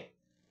body.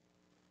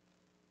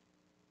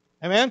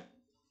 Amen?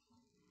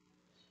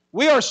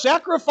 We are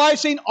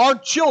sacrificing our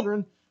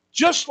children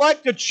just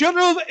like the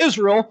children of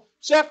Israel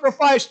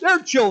sacrificed their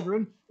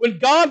children when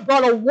God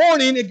brought a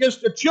warning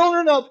against the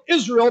children of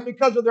Israel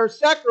because of their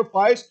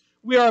sacrifice.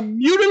 We are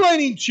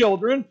mutilating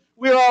children.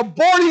 We are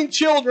aborting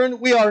children.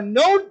 We are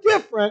no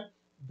different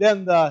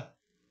than the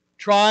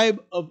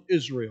tribe of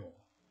Israel.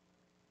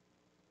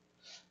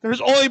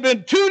 There's only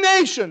been two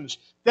nations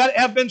that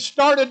have been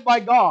started by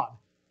God.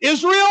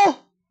 Israel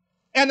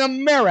and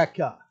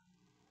America.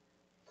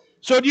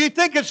 So do you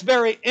think it's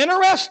very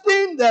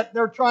interesting that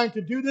they're trying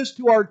to do this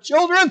to our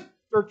children?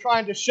 They're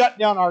trying to shut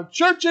down our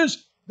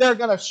churches. They're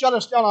going to shut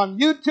us down on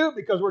YouTube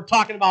because we're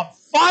talking about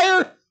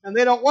fire and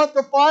they don't want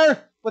the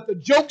fire. But the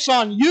joke's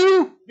on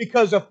you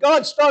because if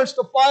God starts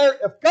the fire,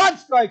 if God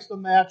strikes the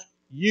match,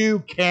 you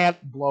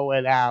can't blow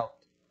it out.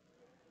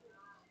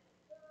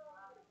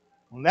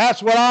 And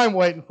that's what I'm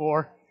waiting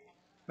for.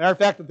 Matter of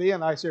fact, at the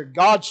end I said,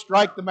 God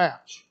strike the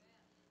match.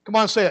 Come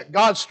on, say it.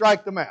 God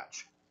strike the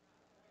match.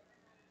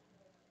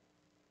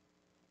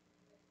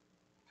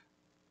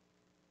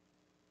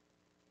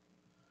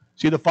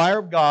 See, the fire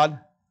of God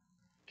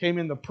came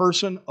in the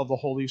person of the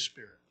Holy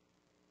Spirit.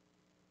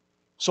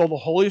 So the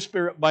Holy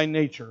Spirit by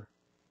nature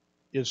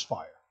is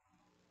fire.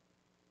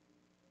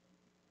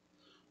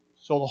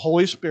 So the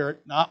Holy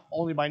Spirit, not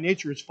only by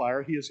nature is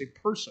fire, He is a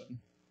person.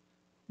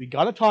 We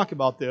got to talk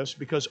about this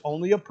because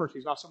only a person,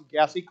 He's not some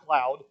gassy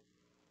cloud.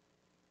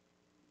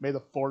 May the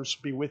force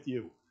be with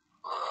you.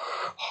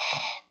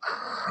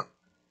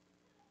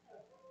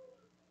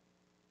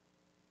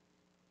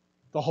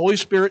 The Holy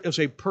Spirit is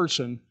a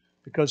person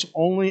because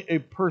only a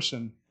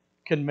person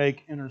can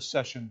make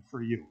intercession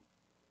for you.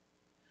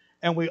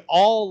 And we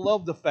all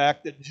love the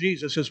fact that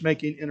Jesus is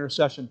making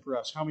intercession for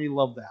us. How many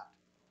love that?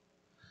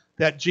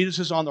 That Jesus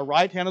is on the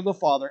right hand of the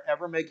Father,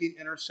 ever making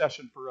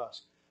intercession for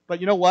us. But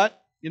you know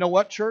what? You know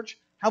what, church?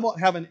 How about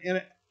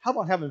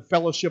having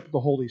fellowship with the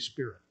Holy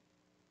Spirit?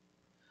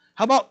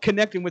 How about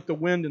connecting with the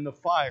wind and the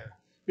fire?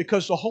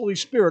 Because the Holy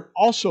Spirit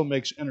also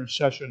makes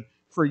intercession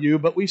for you,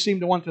 but we seem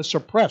to want to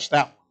suppress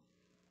that one.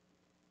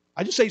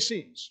 I just say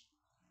seems.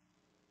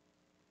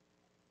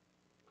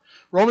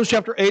 Romans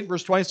chapter 8,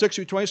 verse 26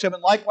 through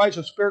 27, likewise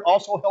the Spirit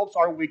also helps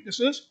our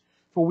weaknesses,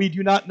 for we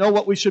do not know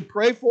what we should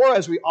pray for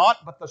as we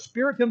ought, but the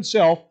Spirit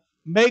Himself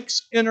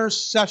makes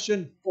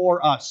intercession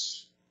for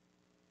us.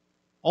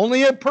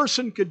 Only a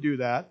person could do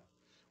that,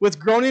 with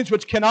groanings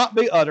which cannot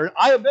be uttered.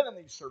 I have been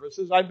in these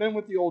services. I've been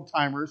with the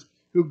old-timers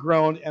who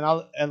groaned, and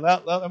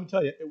let me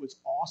tell you, it was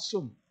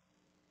awesome.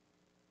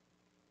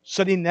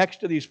 Sitting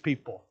next to these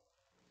people,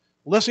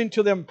 listening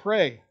to them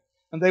pray,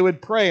 and they would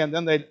pray, and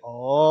then they'd,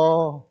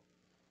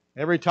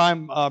 every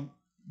time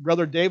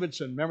Brother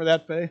Davidson, remember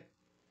that, Faye?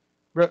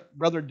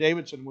 Brother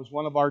Davidson was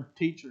one of our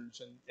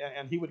teachers,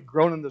 and he would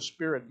groan in the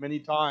Spirit many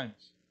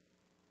times.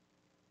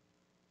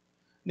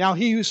 Now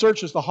he who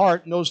searches the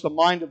heart knows the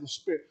mind of the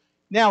Spirit.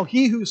 Now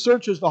he who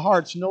searches the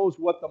hearts knows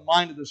what the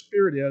mind of the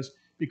Spirit is,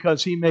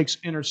 because he makes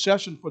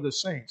intercession for the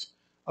saints,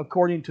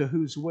 according to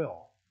whose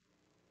will?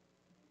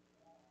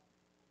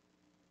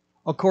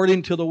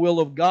 According to the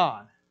will of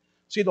God.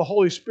 See, the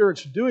Holy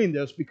Spirit's doing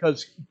this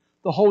because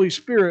the Holy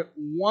Spirit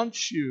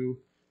wants you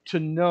to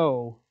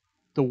know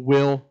the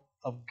will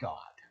of God.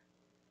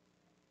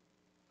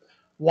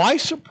 Why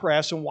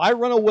suppress and why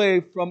run away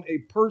from a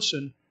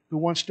person who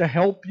wants to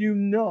help you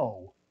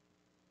know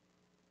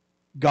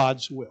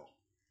God's will?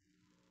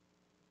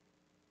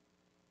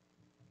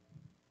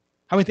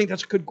 How many think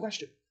that's a good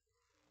question?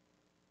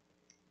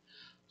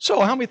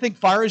 So, how many think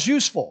fire is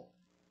useful?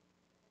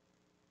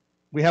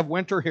 We have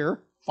winter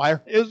here.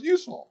 Fire is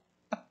useful.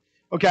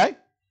 Okay?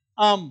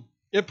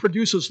 It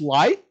produces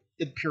light.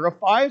 It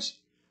purifies.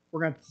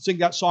 We're going to sing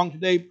that song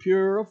today.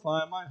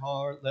 Purify my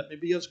heart. Let me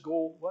be as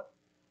gold. What?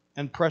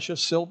 And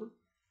precious silver.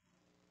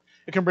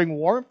 It can bring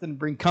warmth and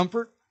bring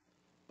comfort,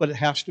 but it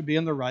has to be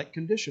in the right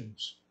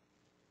conditions.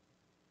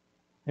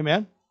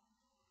 Amen?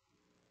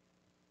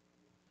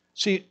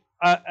 See,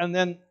 and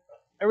then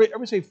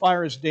everybody say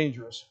fire is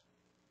dangerous.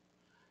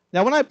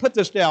 Now, when I put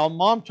this down,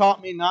 Mom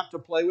taught me not to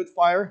play with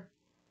fire.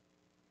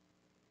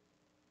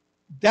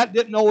 That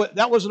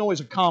wasn't always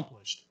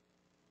accomplished.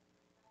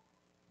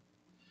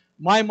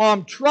 My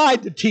mom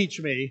tried to teach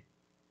me,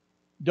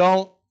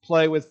 don't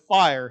play with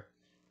fire.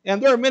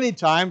 And there are many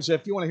times,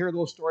 if you want to hear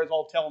those stories,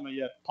 I'll tell them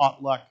at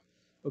potluck,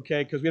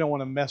 okay, because we don't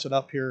want to mess it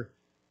up here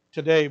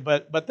today.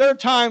 But there are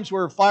times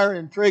where fire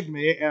intrigued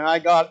me, and I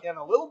got in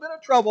a little bit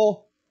of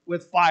trouble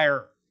with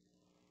fire.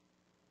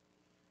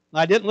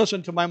 I didn't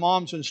listen to my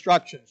mom's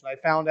instructions. I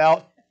found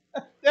out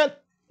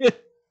that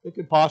it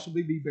could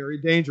possibly be very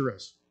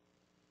dangerous.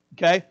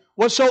 Okay?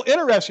 What's so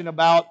interesting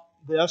about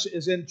this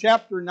is in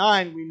chapter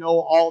 9, we know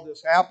all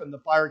this happened. The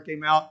fire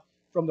came out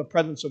from the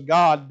presence of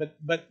God.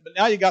 But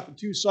now you got the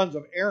two sons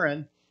of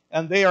Aaron,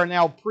 and they are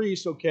now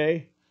priests,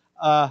 okay?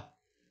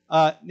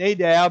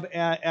 Nadab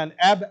and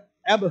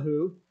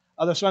Abihu,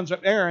 the sons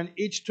of Aaron,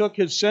 each took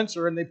his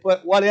censer and they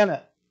put what in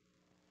it?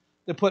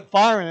 They put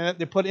fire in it.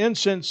 They put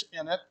incense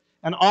in it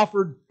and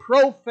offered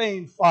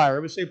profane fire. I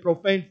would say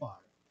profane fire.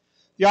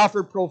 They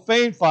offered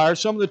profane fire.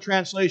 Some of the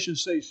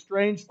translations say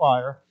strange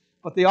fire.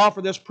 But they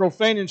offer this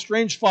profane and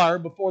strange fire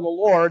before the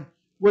Lord,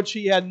 which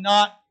He had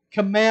not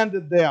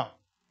commanded them.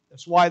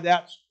 That's why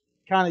that's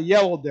kind of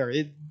yellowed there.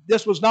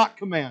 This was not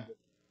commanded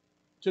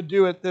to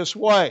do it this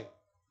way.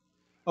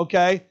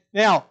 Okay?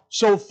 Now,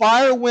 so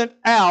fire went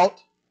out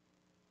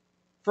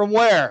from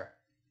where?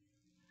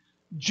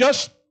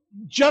 Just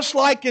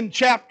like in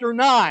chapter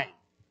 9.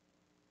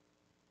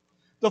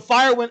 The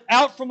fire went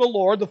out from the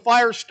Lord. The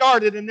fire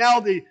started, and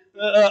now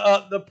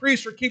the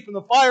priests are keeping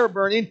the fire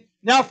burning.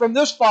 Now from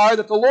this fire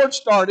that the Lord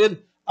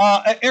started,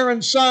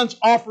 Aaron's sons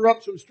offer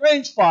up some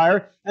strange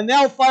fire, and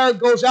now fire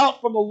goes out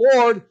from the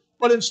Lord,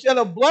 but instead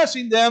of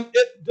blessing them,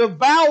 it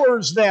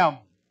devours them.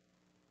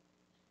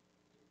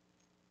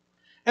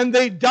 And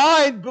they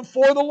died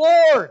before the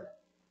Lord.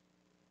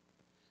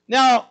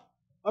 Now,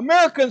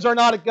 Americans are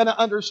not going to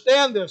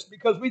understand this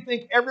because we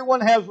think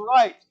everyone has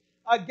rights.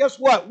 Guess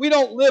what? We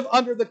don't live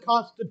under the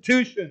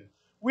Constitution.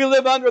 We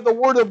live under the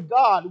Word of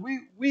God.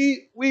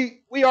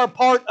 We are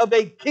part of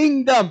a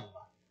kingdom.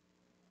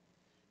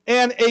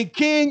 And a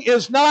king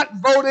is not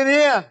voted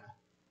in.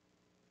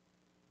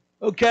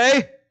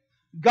 Okay?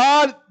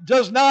 God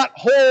does not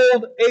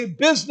hold a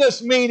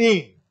business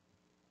meeting.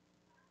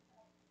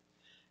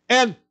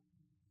 And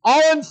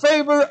all in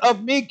favor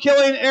of me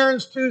killing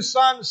Aaron's two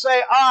sons,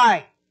 say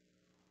aye.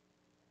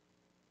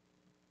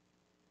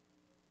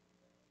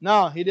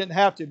 No, he didn't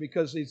have to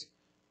because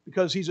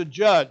he's a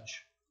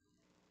judge.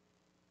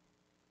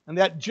 And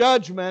that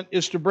judgment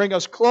is to bring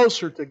us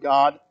closer to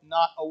God,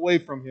 not away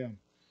from Him.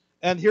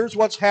 And here's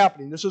what's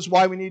happening. This is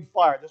why we need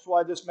fire. This is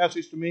why this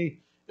message to me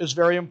is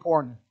very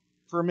important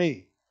for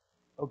me.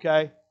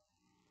 Okay?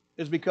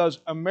 Is because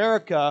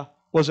America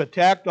was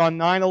attacked on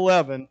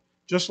 9/11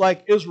 just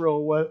like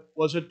Israel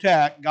was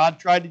attacked. God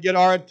tried to get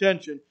our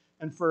attention,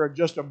 and for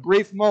just a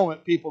brief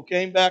moment, people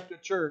came back to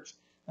church,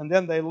 and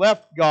then they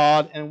left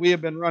God, and we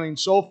have been running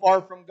so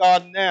far from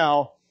God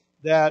now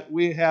that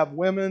we have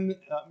men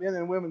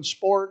and women's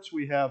sports.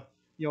 We have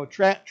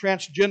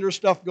transgender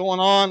stuff going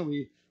on.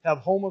 We have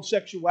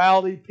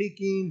homosexuality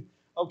peaking.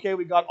 Okay,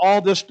 we got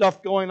all this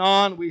stuff going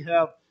on. We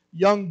have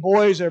young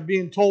boys that are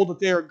being told that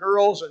they are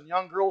girls, and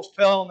young girls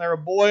telling they're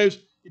boys.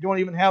 You don't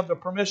even have the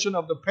permission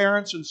of the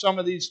parents in some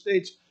of these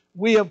states.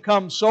 We have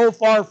come so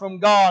far from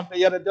God, but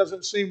yet it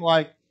doesn't seem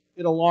like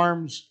it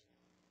alarms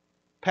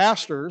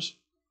pastors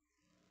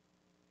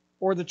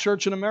or the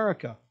church in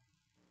America.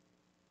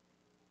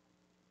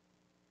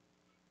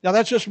 Now,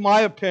 that's just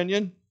my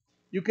opinion.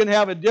 You can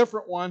have a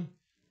different one.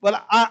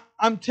 But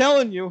I'm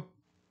telling you,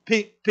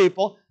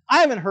 people,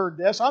 I haven't heard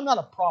this. I'm not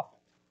a prophet.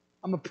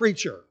 I'm a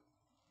preacher.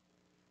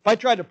 If I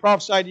tried to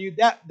prophesy to you,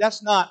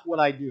 that's not what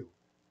I do.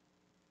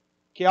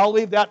 Okay, I'll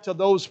leave that to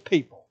those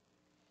people.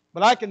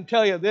 But I can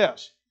tell you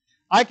this.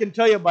 I can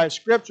tell you by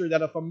Scripture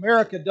that if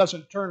America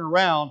doesn't turn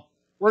around,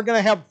 we're going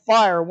to have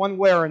fire one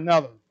way or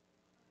another.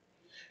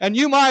 And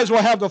you might as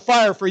well have the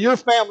fire for your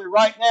family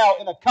right now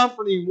in a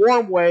comforting,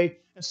 warm way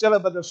instead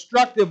of a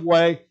destructive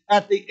way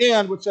at the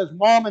end, which says,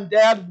 Mom and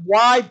Dad,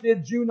 why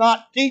did you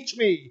not teach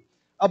me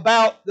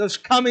about this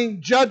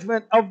coming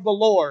judgment of the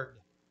Lord?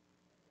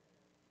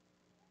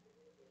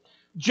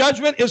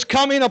 Judgment is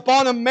coming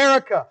upon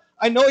America.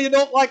 I know you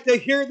don't like to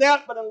hear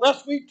that, but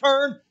unless we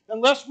turn,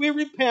 unless we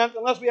repent,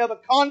 unless we have a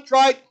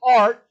contrite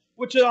heart,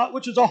 which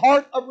is a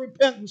heart of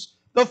repentance,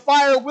 the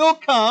fire will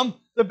come,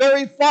 the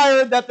very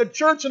fire that the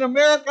church in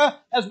America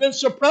has been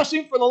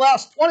suppressing for the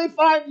last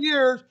 25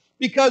 years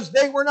because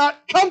they were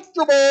not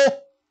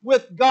comfortable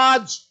with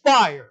God's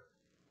fire.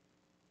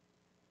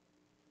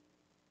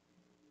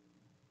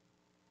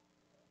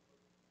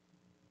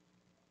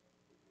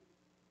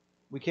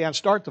 We can't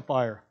start the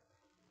fire,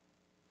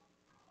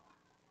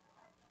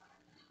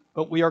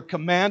 but we are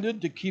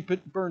commanded to keep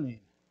it burning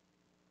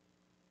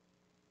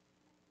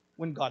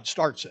when God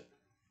starts it.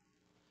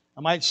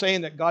 Am I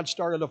saying that God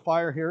started a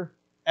fire here?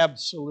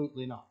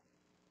 Absolutely not.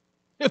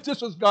 If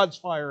this is God's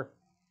fire,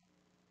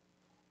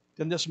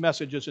 then this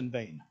message is in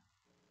vain.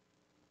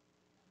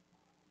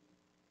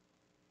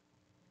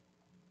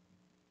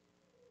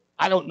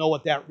 I don't know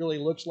what that really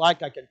looks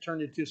like. I can turn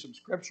you to some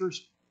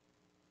scriptures.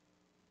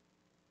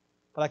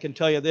 But I can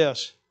tell you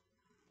this,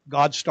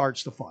 God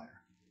starts the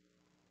fire.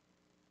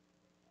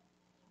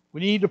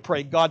 We need to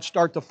pray, God,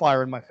 start the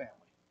fire in my family.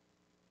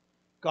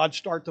 God,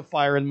 start the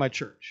fire in my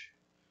church.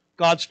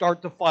 God,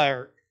 start the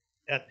fire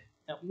at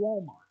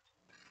Walmart.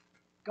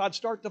 God,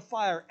 start the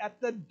fire at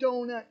the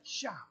donut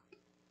shop.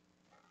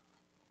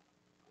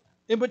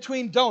 In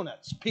between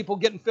donuts, people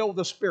getting filled with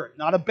the Spirit.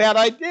 Not a bad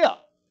idea.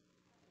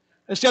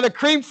 Instead of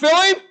cream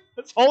filling,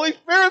 it's Holy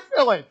Spirit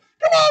filling.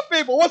 Come on,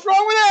 people, what's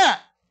wrong with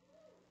that?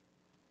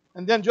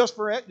 And then just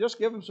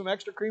give them some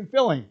extra cream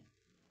filling.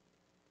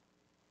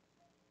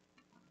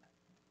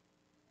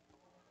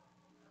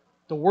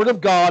 The Word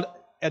of God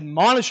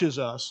admonishes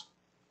us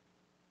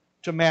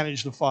to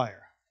manage the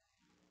fire.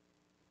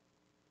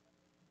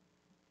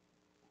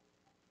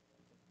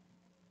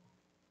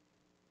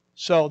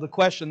 So the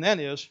question then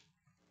is,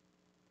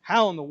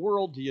 how in the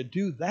world do you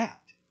do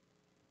that?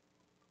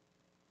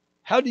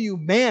 How do you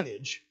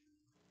manage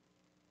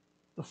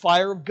the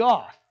fire of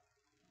God?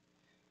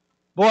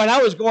 Boy, and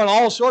I was going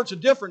all sorts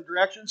of different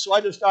directions, so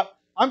I just thought,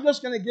 I'm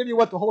just going to give you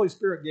what the Holy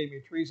Spirit gave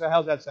me, Teresa.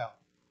 How's that sound?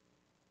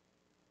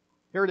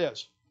 Here it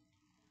is.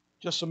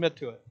 Just submit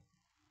to it.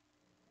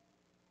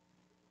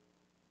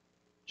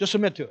 Just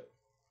submit to it.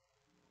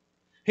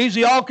 He's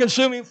the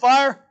all-consuming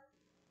fire.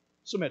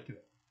 Submit to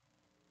it.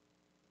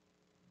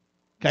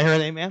 Can I hear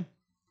an amen?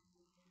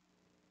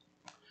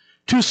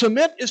 To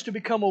submit is to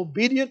become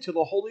obedient to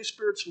the Holy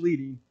Spirit's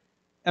leading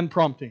and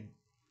prompting.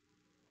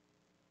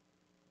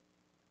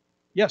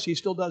 Yes, He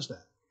still does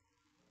that.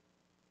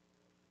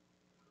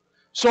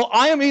 So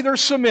I am either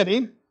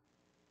submitting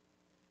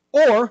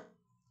or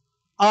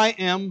I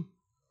am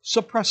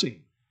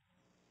suppressing.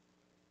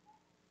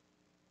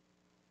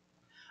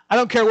 I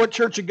don't care what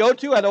church you go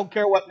to. I don't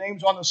care what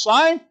name's on the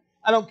sign.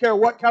 I don't care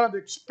what kind of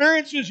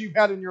experiences you've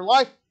had in your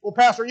life. Well,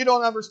 Pastor, you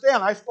don't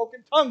understand. I spoke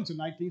in tongues in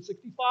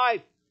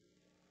 1965.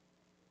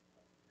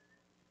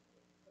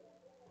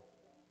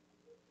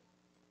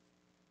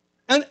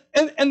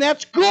 And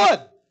that's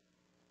good.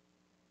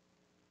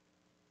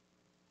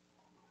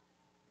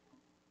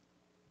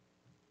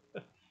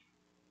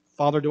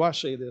 Father, do I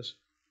say this?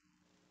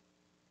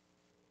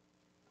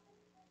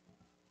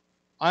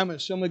 I'm an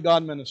Assembly of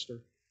God minister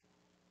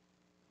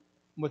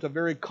with a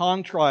very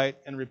contrite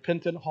and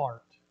repentant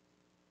heart.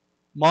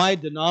 My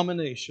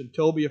denomination,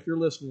 Toby, if you're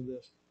listening to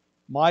this,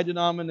 my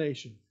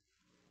denomination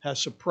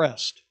has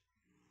suppressed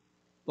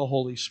the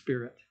Holy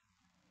Spirit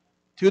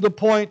to the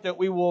point that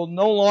we will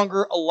no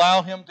longer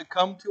allow Him to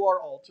come to our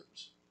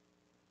altars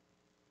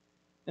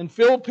and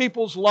fill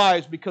people's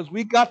lives because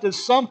we got to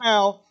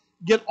somehow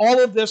get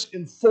all of this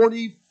in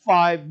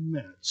 45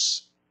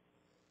 minutes.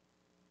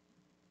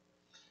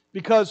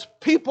 Because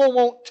people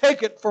won't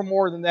take it for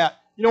more than that.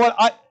 You know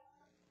what?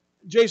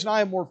 Jason, I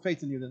have more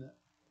faith in you than that.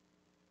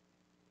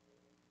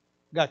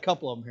 Got a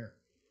couple of them here.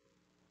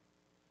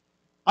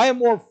 I have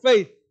more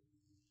faith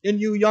in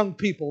you young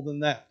people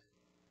than that.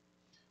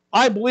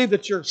 I believe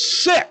that you're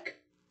sick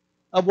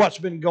of what's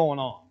been going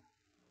on.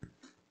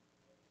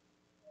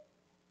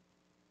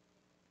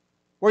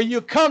 Where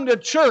you come to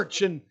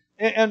church and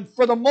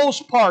for the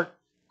most part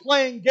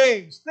playing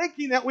games,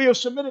 thinking that we have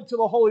submitted to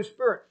the Holy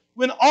Spirit,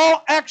 when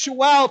all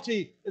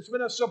actuality it's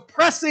been a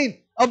suppressing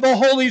of the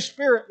Holy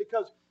Spirit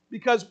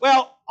because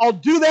well, I'll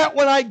do that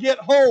when I get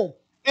home.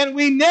 And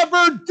we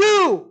never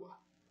do.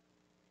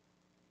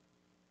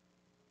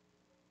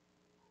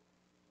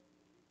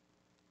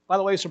 By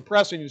the way,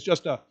 suppressing is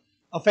just a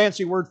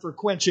fancy word for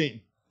quenching.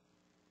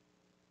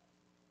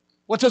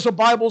 What does the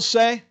Bible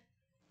say?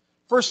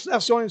 1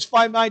 Thessalonians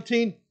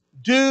 5:19,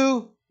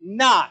 do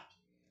not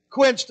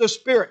quench the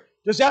Spirit.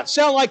 Does that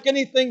sound like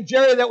anything,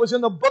 Jerry, that was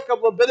in the book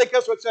of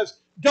Leviticus where it says,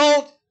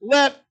 don't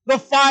let the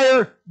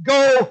fire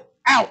go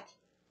out?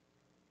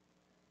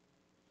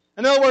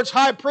 In other words,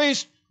 high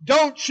priest,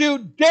 don't you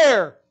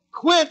dare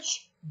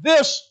quench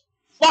this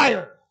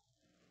fire.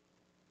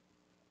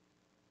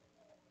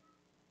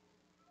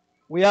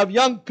 We have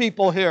young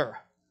people here.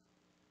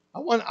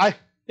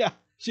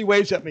 She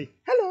waves at me.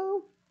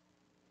 Hello.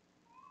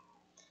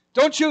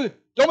 Don't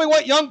we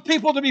want young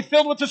people to be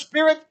filled with the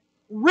Spirit?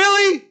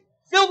 Really?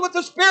 filled with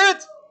the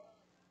Spirit?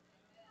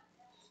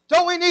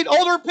 Don't we need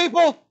older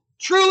people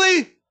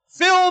truly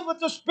filled with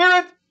the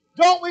Spirit?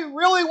 Don't we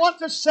really want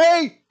to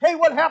say, hey,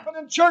 what happened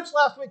in church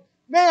last week?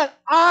 Man,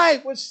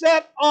 I was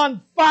set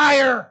on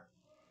fire.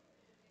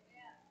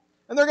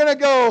 And they're going to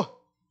go,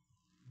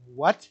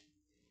 what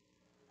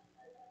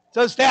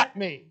does that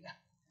mean?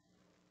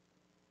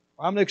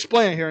 I'm going to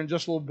explain it here in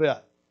just a little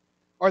bit.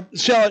 Or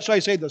shall I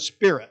say the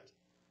Spirit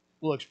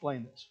will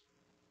explain this.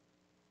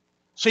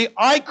 See,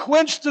 I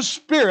quench the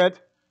Spirit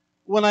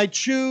when I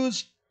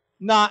choose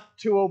not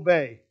to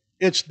obey.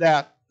 It's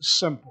that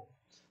simple.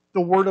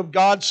 The Word of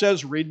God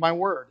says, read my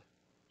Word.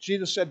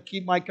 Jesus said,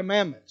 keep my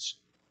commandments.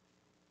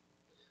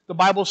 The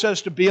Bible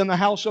says to be in the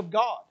house of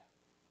God.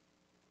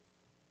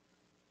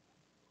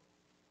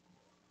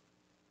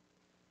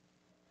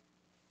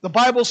 The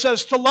Bible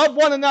says to love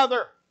one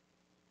another.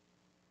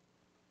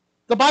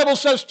 The Bible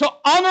says to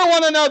honor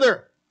one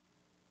another.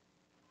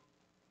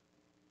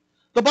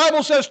 The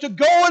Bible says to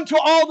go into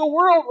all the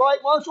world, right,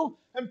 Marshall,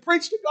 and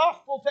preach the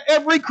gospel to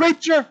every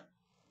creature.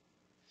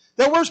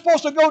 That we're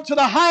supposed to go to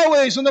the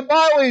highways and the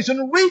byways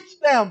and reach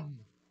them.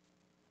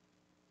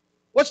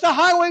 What's the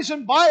highways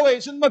and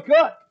byways in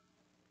McCook?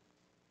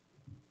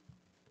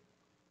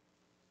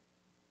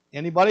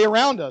 Anybody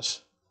around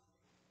us?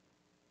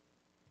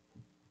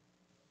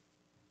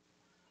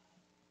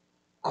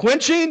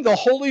 Quenching the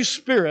Holy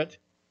Spirit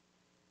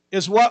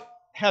is what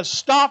has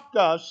stopped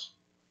us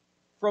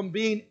from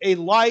being a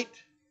light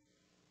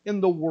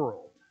in the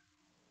world.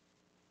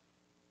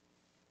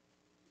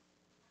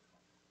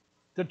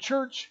 The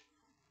church,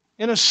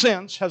 in a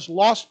sense, has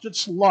lost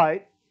its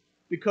light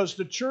because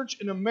the church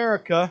in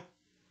America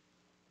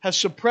has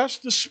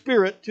suppressed the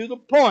Spirit to the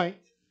point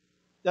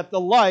that the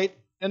light,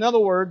 in other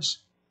words,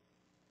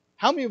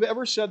 how many have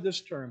ever said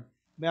this term?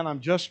 Man, I'm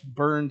just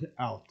burned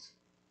out.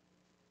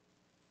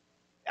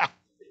 Yeah.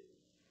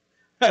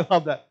 I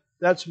love that.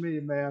 That's me,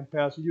 man,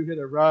 Pastor. You hit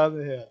it right on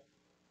the head.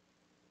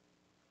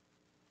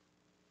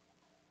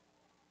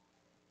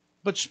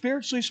 But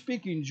spiritually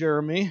speaking,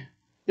 Jeremy,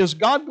 is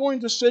God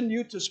going to send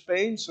you to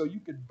Spain so you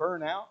could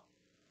burn out?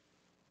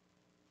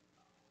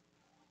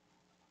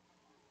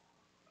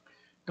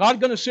 God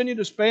going to send you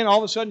to Spain, all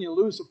of a sudden you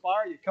lose the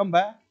fire, you come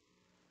back?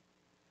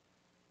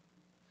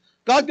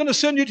 God going to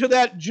send you to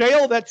that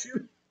jail that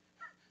you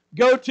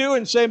go to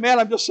and say, man,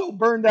 I'm just so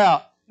burned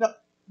out? Now,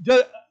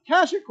 to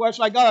ask you a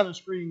question, I got on the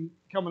screen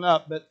coming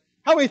up, but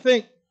how many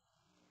think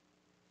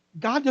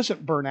God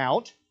doesn't burn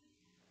out?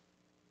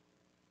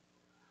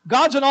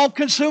 God's an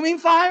all-consuming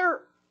fire.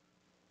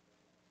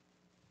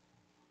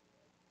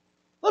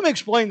 Let me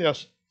explain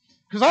this.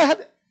 Because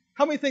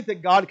how many think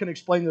that God can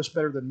explain this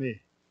better than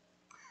me?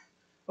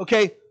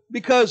 Okay,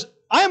 because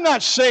I am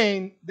not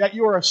saying that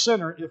you are a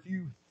sinner if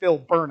you feel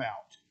burnout.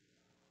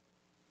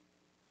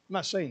 I'm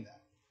not saying that.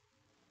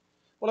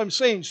 What I'm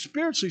saying,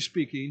 spiritually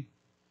speaking,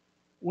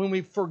 when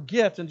we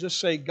forget and just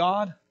say,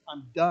 God,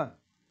 I'm done.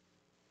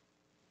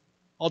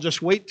 I'll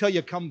just wait till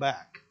you come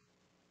back.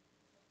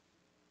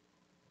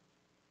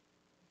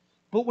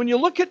 But when you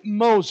look at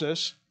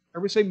Moses,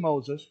 everybody say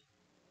Moses.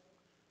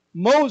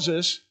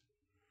 Moses,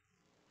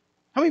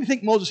 how many of you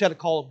think Moses had a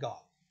call of God?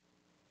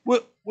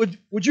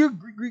 Would you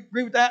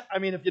agree with that? I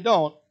mean, if you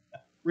don't,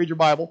 read your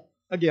Bible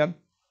again.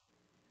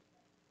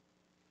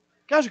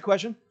 Can I ask you a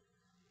question?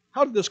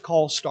 How did this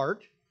call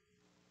start?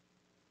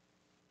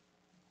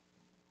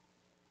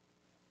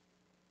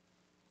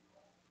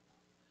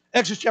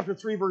 Exodus chapter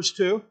 3, verse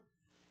 2.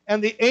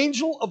 And the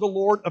angel of the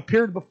Lord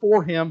appeared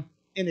before him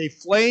in a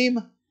flame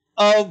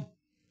of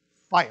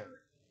fire.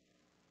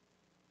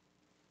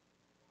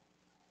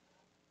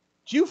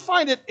 Do you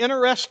find it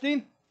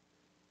interesting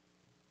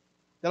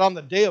that on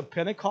the day of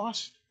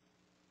Pentecost,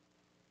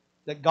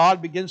 that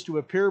God begins to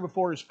appear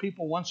before His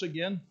people once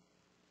again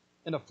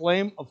in a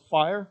flame of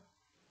fire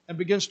and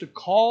begins to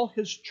call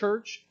His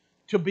church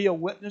to be a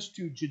witness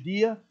to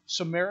Judea,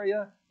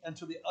 Samaria, and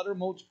to the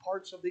uttermost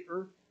parts of the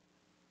earth?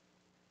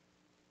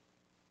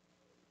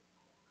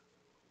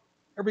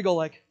 Everybody go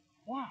like,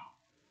 wow,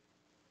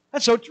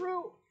 that's so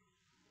true.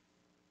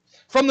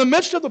 From the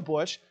midst of the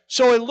bush,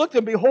 so it looked,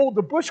 and behold,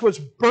 the bush was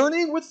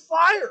burning with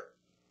fire.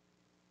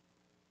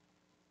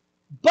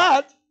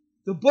 But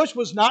the bush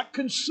was not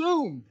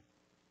consumed.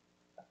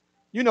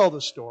 You know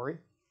the story.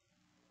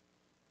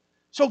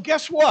 So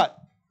guess what?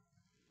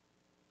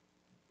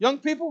 Young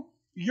people,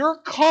 your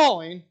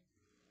calling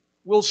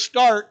will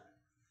start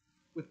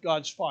with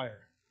God's fire.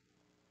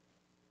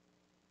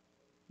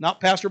 Not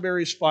Pastor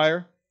Barry's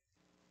fire.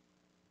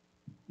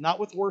 Not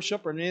with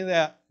worship or any of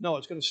that. No,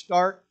 it's going to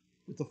start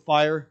with the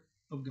fire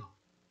of God.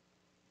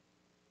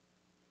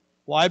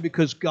 Why?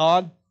 Because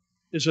God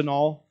is an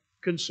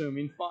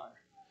all-consuming fire.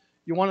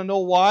 You want to know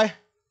why?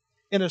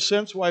 In a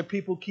sense, why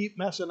people keep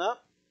messing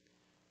up?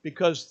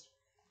 Because,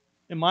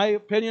 in my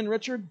opinion,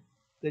 Richard,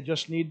 they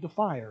just need the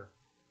fire.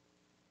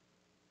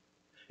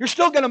 You're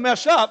still going to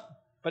mess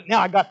up, but now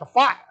I got the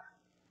fire.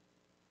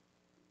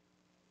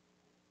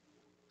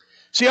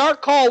 See, our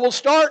call will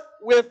start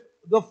with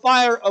the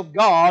fire of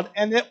God,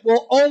 and it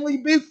will only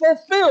be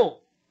fulfilled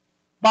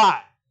by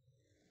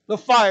the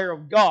fire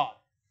of God.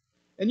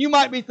 And you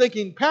might be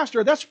thinking,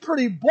 Pastor, that's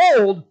pretty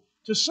bold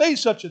to say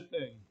such a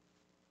thing.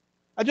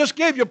 I just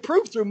gave you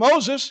proof through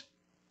Moses.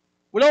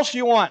 What else do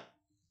you want?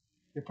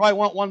 You probably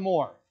want one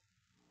more.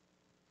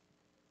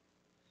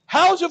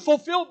 How is it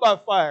fulfilled by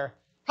fire?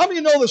 How many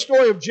know the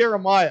story of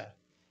Jeremiah?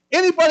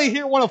 Anybody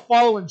here want to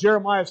follow in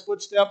Jeremiah's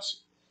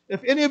footsteps?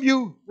 If any of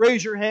you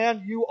raise your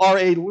hand, you are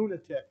a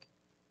lunatic.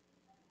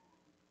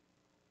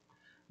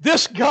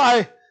 This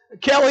guy,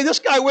 Kelly, this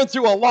guy went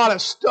through a lot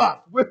of stuff.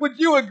 Would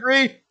you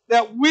agree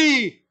that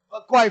we,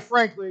 quite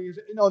frankly,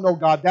 no,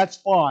 God, that's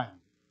fine.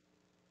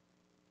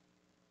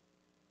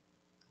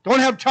 Don't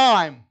have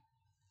time.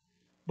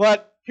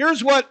 But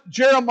here's what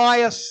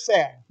Jeremiah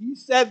said. He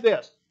said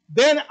this,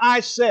 "Then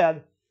I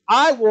said,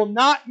 I will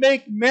not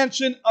make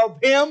mention of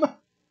him."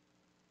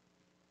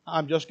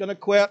 I'm just going to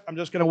quit. I'm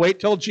just going to wait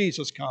till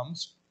Jesus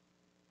comes.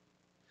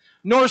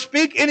 "Nor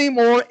speak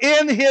anymore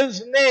in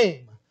his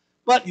name.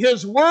 But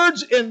his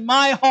words in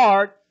my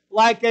heart,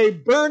 like a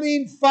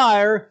burning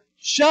fire,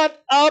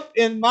 shut up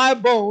in my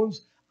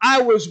bones.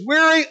 I was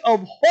weary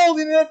of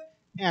holding it,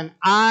 and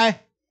I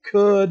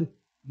could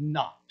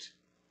not."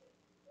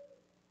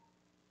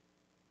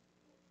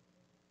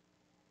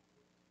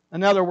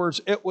 In other words,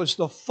 it was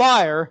the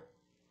fire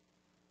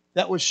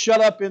that was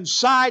shut up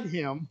inside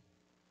him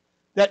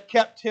that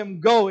kept him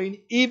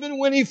going, even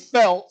when he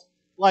felt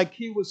like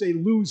he was a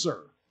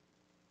loser.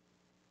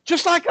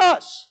 Just like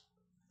us.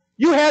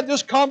 You had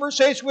this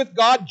conversation with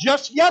God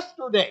just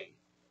yesterday.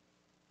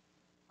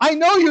 I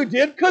know you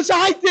did because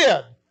I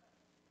did.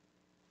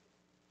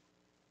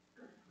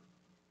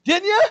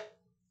 Didn't you?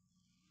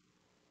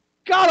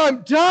 God,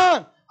 I'm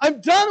done. I'm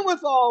done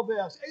with all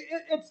this.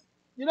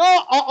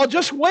 I'll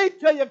just wait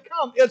till you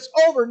come. It's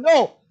over.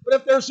 No. But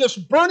if there's this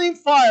burning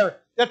fire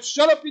that's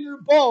shut up in your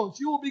bones,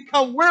 you will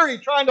become weary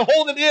trying to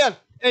hold it in.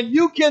 And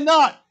you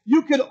cannot.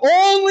 You can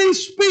only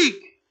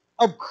speak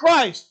of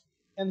Christ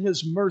and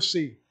His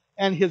mercy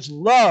and His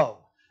love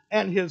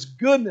and His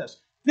goodness.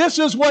 This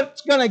is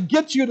what's going to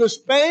get you to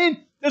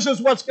Spain. This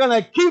is what's going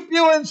to keep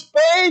you in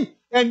Spain.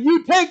 And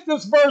you take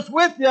this verse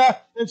with you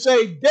and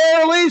say,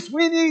 "Dear Elise,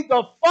 we need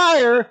the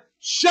fire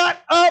shut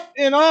up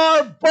in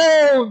our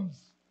bones."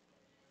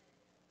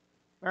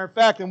 Matter of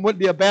fact, it wouldn't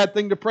be a bad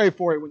thing to pray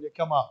for you when you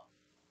come up.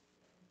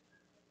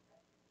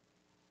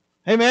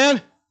 Amen?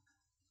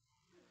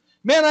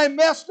 Man, I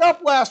messed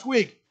up last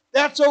week.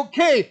 That's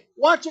okay.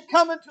 Why don't you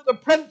come into the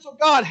presence of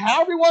God,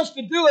 however He wants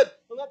to do it,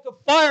 and let the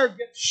fire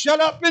get shut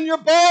up in your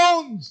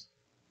bones.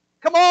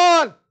 Come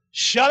on.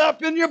 Shut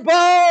up in your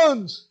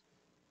bones.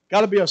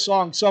 Got to be a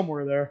song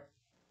somewhere there.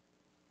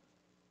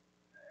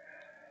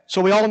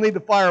 So we all need the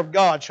fire of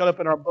God shut up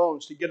in our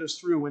bones to get us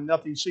through when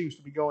nothing seems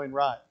to be going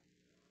right.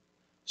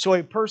 So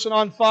a person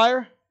on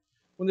fire,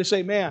 when they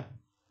say, "Man,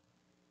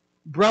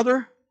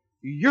 brother,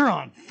 you're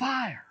on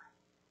fire."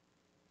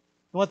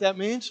 You know what that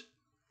means?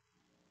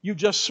 You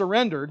just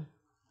surrendered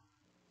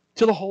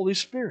to the Holy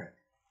Spirit.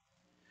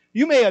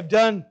 You may have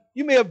done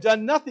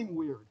nothing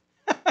weird.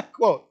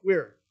 Quote,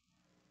 weird.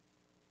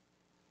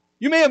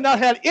 You may have not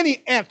had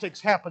any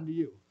antics happen to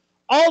you.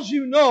 All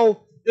you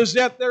know is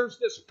that there's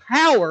this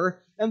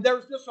power and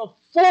there's this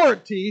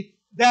authority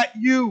that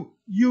you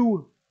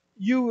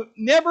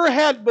never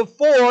had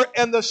before,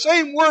 and the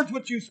same words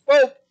which you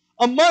spoke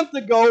a month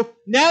ago,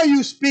 now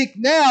you speak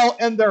now,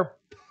 and they're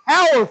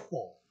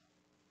powerful.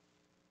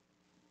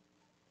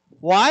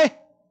 Why?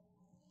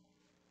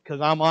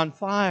 Because I'm on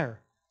fire.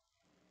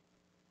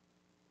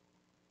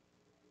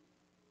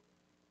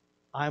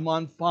 I'm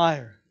on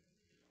fire.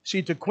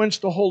 See, to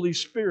quench the Holy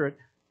Spirit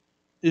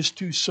is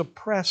to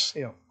suppress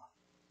Him.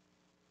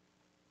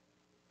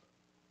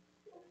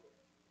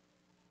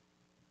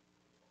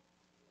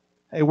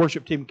 Hey,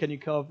 worship team, can you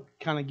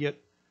kind of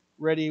get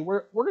ready?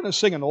 We're going to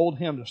sing an old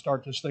hymn to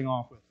start this thing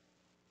off with.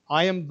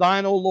 "I am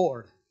thine, O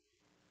Lord.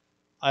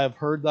 I have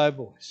heard thy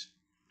voice."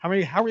 How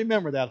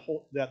remember that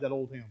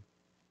old hymn?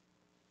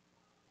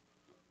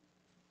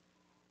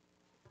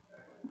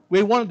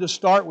 We wanted to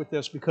start with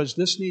this because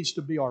this needs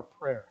to be our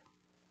prayer.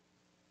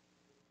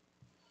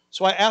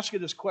 So I ask you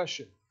this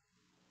question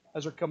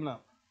as they're coming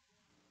up.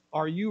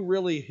 Are you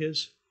really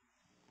His?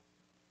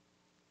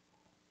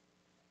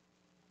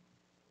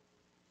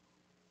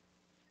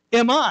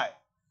 Am I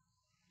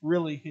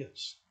really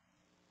His?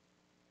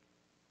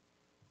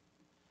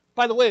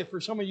 By the way,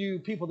 for some of you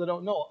people that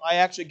don't know, I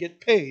actually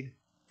get paid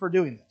for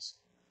doing this.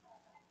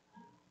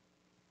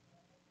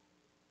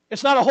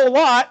 It's not a whole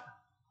lot,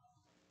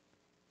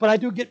 but I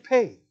do get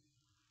paid.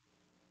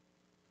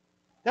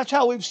 That's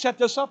how we've set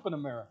this up in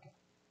America.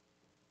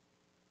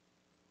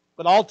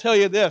 But I'll tell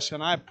you this,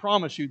 and I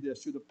promise you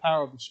this through the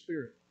power of the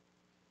Spirit,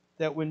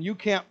 that when you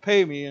can't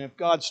pay me, and if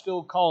God's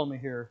still calling me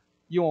here,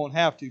 you won't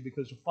have to,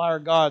 because the fire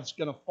of God's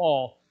going to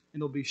fall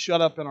and it'll be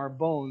shut up in our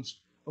bones,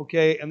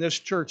 okay? And this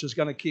church is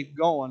going to keep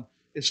going.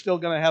 It's still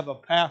going to have a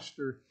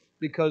pastor,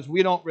 because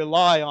we don't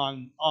rely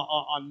on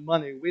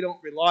money. We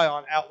don't rely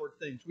on outward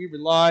things. We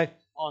rely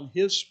on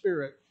His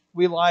Spirit.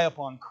 We rely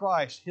upon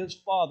Christ, His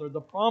Father, the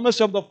promise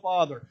of the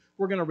Father.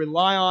 We're going to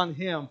rely on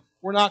Him.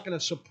 We're not going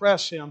to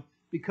suppress Him.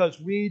 because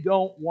we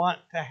don't want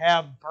to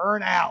have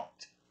burnout.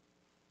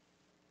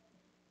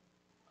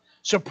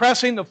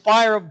 Suppressing the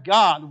fire of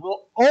God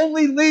will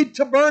only lead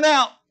to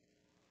burnout.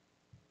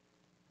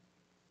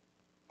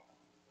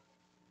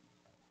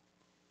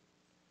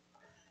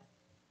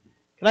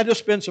 Can I just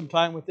spend some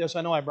time with this?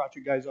 I know I brought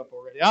you guys up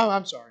already.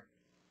 I'm sorry.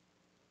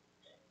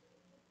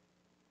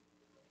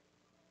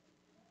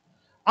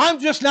 I'm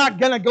just not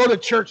going to go to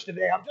church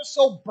today. I'm just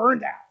so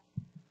burned out.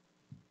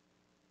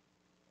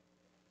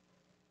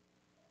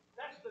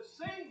 That's the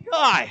same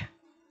guy.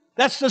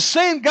 That's the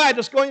same guy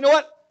that's going, you know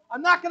what?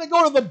 I'm not going to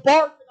go to the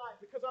bar tonight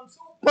because I'm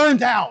so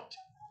burned out.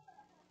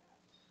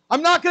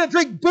 I'm not going to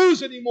drink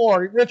booze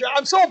anymore, Richard.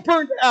 I'm so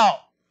burned out.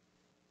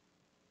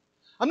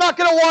 I'm not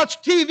going to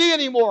watch TV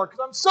anymore because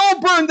I'm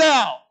so burned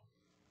out.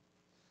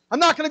 I'm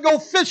not going to go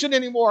fishing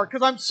anymore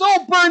because I'm so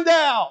burned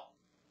out.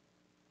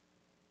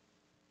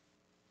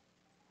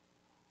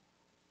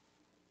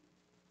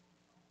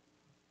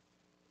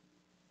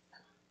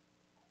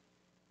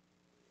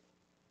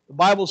 The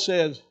Bible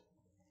says,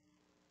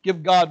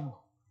 give God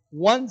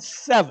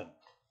 1/7.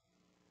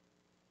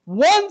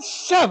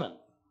 1/7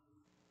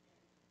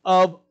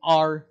 of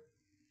our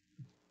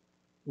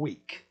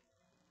week.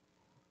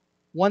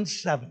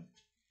 1/7.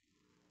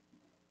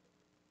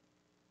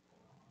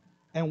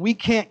 And we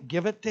can't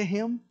give it to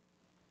Him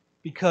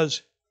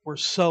because we're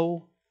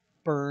so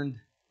burned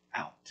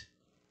out.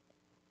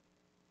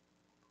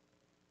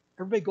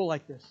 Everybody go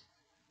like this.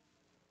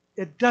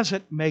 It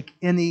doesn't make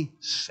any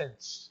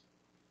sense.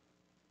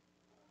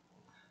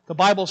 The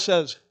Bible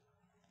says,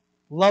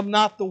 love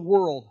not the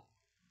world,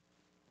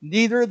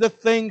 neither the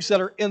things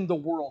that are in the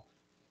world.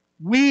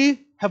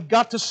 We have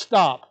got to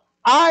stop.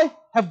 I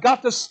have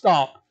got to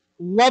stop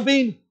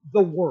loving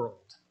the world.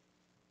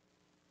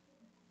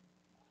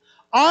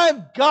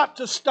 I've got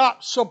to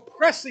stop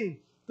suppressing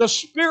the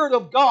Spirit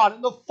of God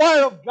and the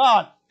fire of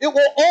God. It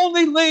will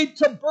only lead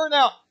to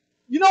burnout.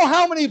 You know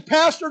how many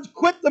pastors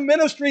quit the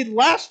ministry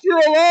last year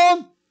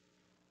alone?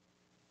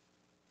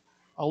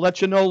 I'll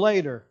let you know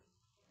later.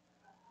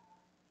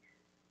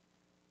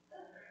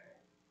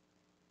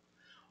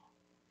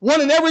 One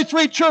in every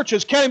 3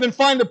 churches can't even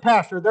find a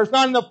pastor. There's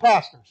not enough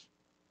pastors.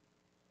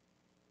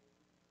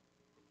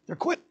 They're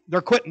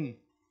quitting.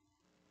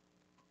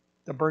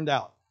 They're burned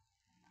out.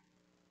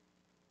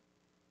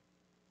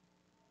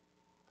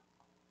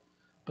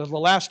 Because the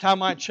last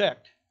time I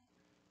checked,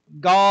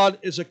 God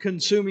is a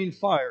consuming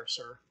fire,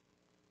 sir.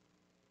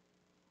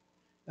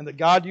 And the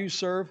God you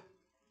serve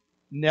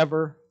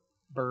never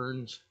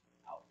burns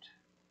out.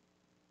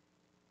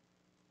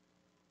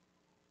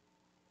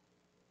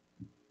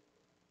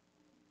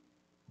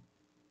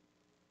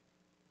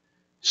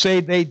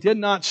 Say they did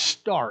not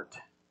start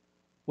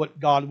what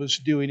God was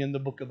doing in the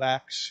book of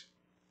Acts.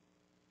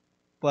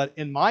 But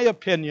in my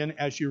opinion,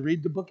 as you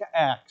read the book of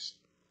Acts,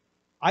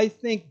 I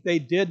think they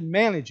did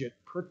manage it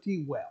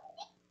pretty well.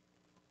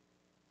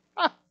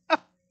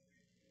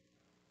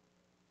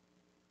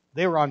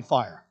 They were on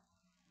fire.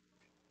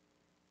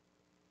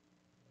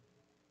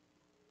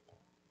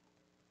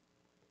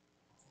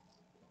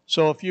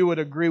 So if you would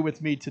agree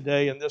with me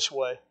today in this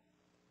way.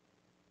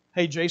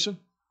 Hey, Jason,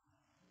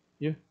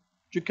 would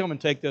you come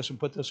and take this and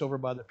put this over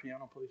by the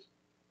piano, please?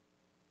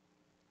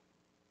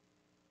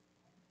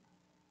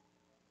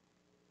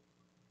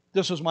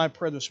 This is my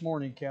prayer this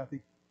morning,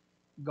 Kathy.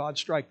 God,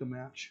 strike the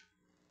match.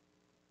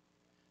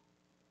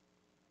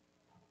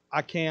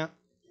 I can't.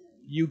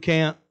 You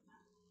can't.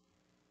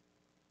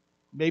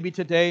 Maybe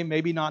today,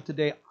 maybe not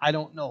today. I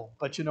don't know.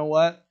 But you know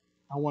what?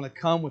 I want to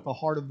come with a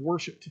heart of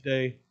worship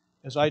today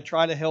as I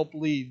try to help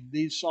lead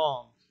these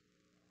songs.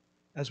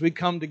 As we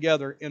come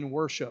together in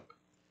worship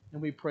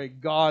and we pray,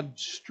 God,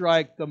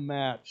 strike the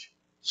match.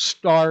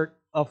 Start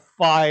a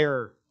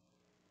fire.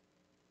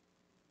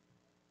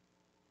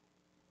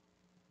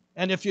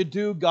 And if you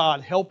do,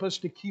 God, help us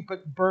to keep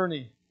it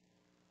burning.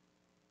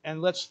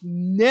 And let's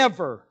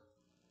never,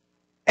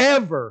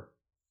 ever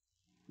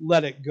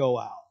let it go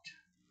out.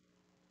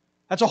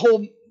 That's a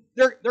whole,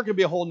 there could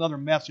be a whole other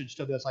message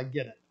to this, I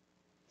get it.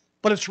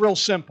 But it's real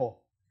simple.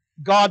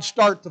 God,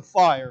 start the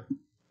fire.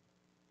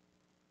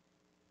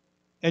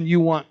 And you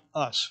want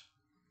us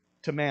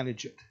to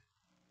manage it.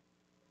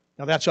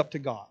 Now that's up to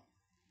God.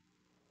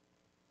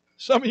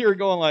 Some of you are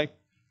going like,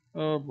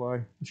 oh boy,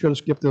 I should have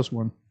skipped this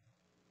one.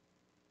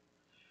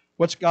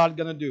 What's God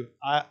going to do?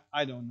 I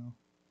don't know.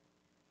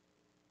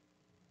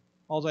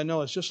 All I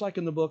know is just like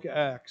in the book of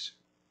Acts,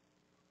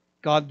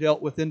 God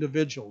dealt with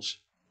individuals.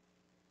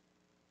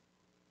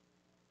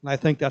 And I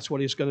think that's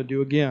what He's going to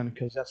do again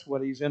because that's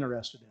what He's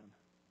interested in.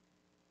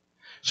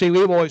 See,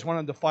 we've always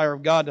wanted the fire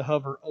of God to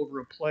hover over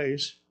a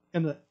place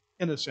in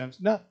a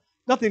sense.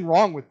 Nothing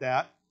wrong with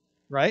that,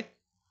 right?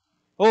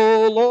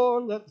 Oh,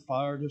 Lord, let the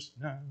fire just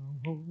now.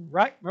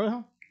 Right?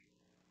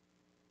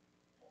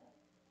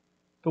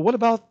 But what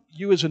about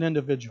you as an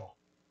individual?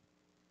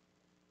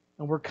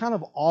 And we're kind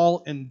of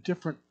all in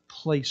different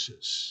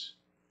places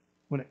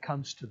when it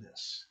comes to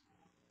this.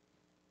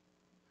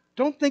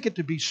 Don't think it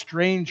to be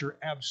strange or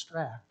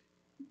abstract.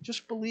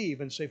 Just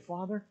believe and say,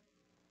 Father,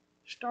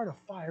 start a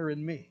fire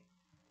in me.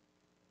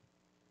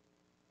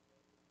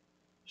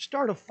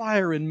 start a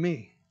fire in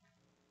me.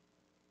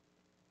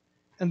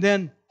 And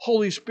then,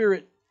 Holy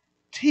Spirit,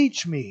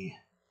 teach me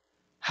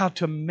how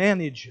to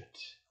manage it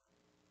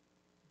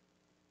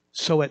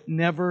so it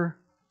never,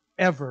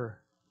 ever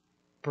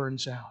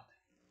burns out.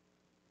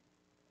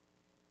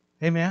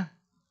 Amen?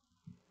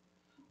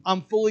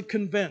 I'm fully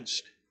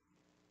convinced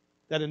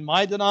that in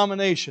my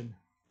denomination,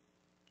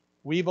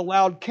 we've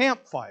allowed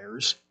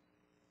campfires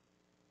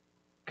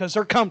because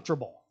they're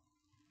comfortable.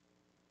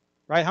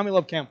 Right? How many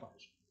love campfires?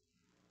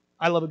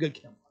 I love a good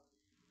campfire.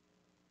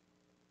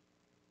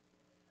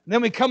 And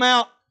then we come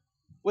out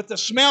with the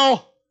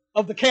smell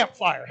of the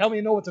campfire. How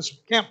many know what the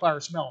campfire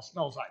smells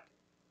like?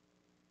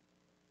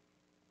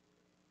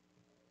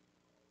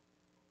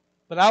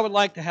 But I would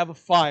like to have a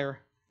fire,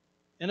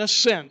 in a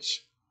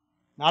sense,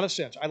 not a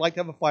sense, I'd like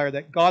to have a fire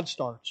that God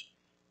starts,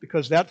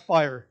 because that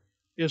fire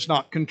is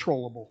not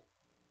controllable.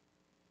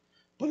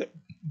 But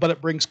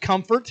it brings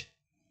comfort,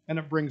 and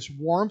it brings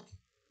warmth,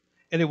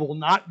 and it will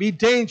not be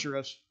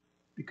dangerous,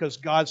 because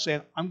God's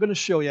saying, I'm going to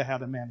show you how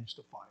to manage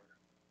the fire.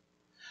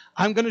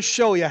 I'm going to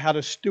show you how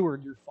to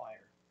steward your fire.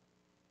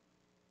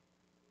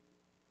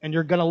 And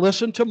you're going to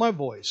listen to my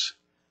voice.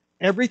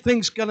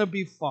 Everything's going to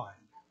be fine.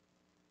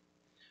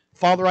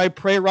 Father, I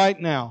pray right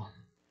now,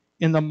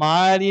 in the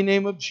mighty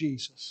name of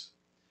Jesus,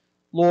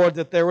 Lord,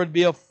 that there would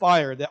be a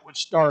fire that would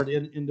start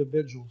in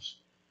individuals.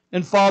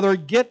 And Father,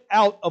 get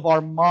out of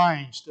our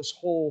minds this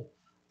whole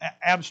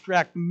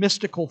abstract,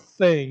 mystical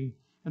thing.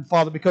 And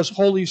Father, because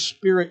Holy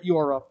Spirit, you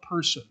are a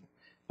person.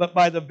 But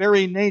by the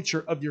very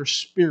nature of your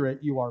Spirit,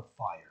 you are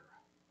fire.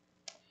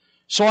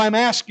 So I'm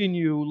asking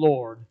you,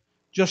 Lord,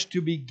 just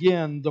to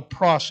begin the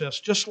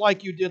process, just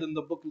like you did in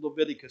the book of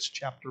Leviticus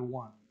chapter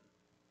 1.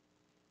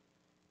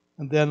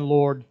 And then,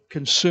 Lord,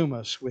 consume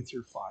us with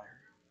your fire.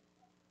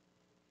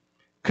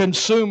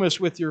 Consume us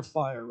with your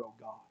fire, oh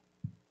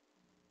God.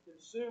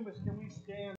 Consume us. Can we stand?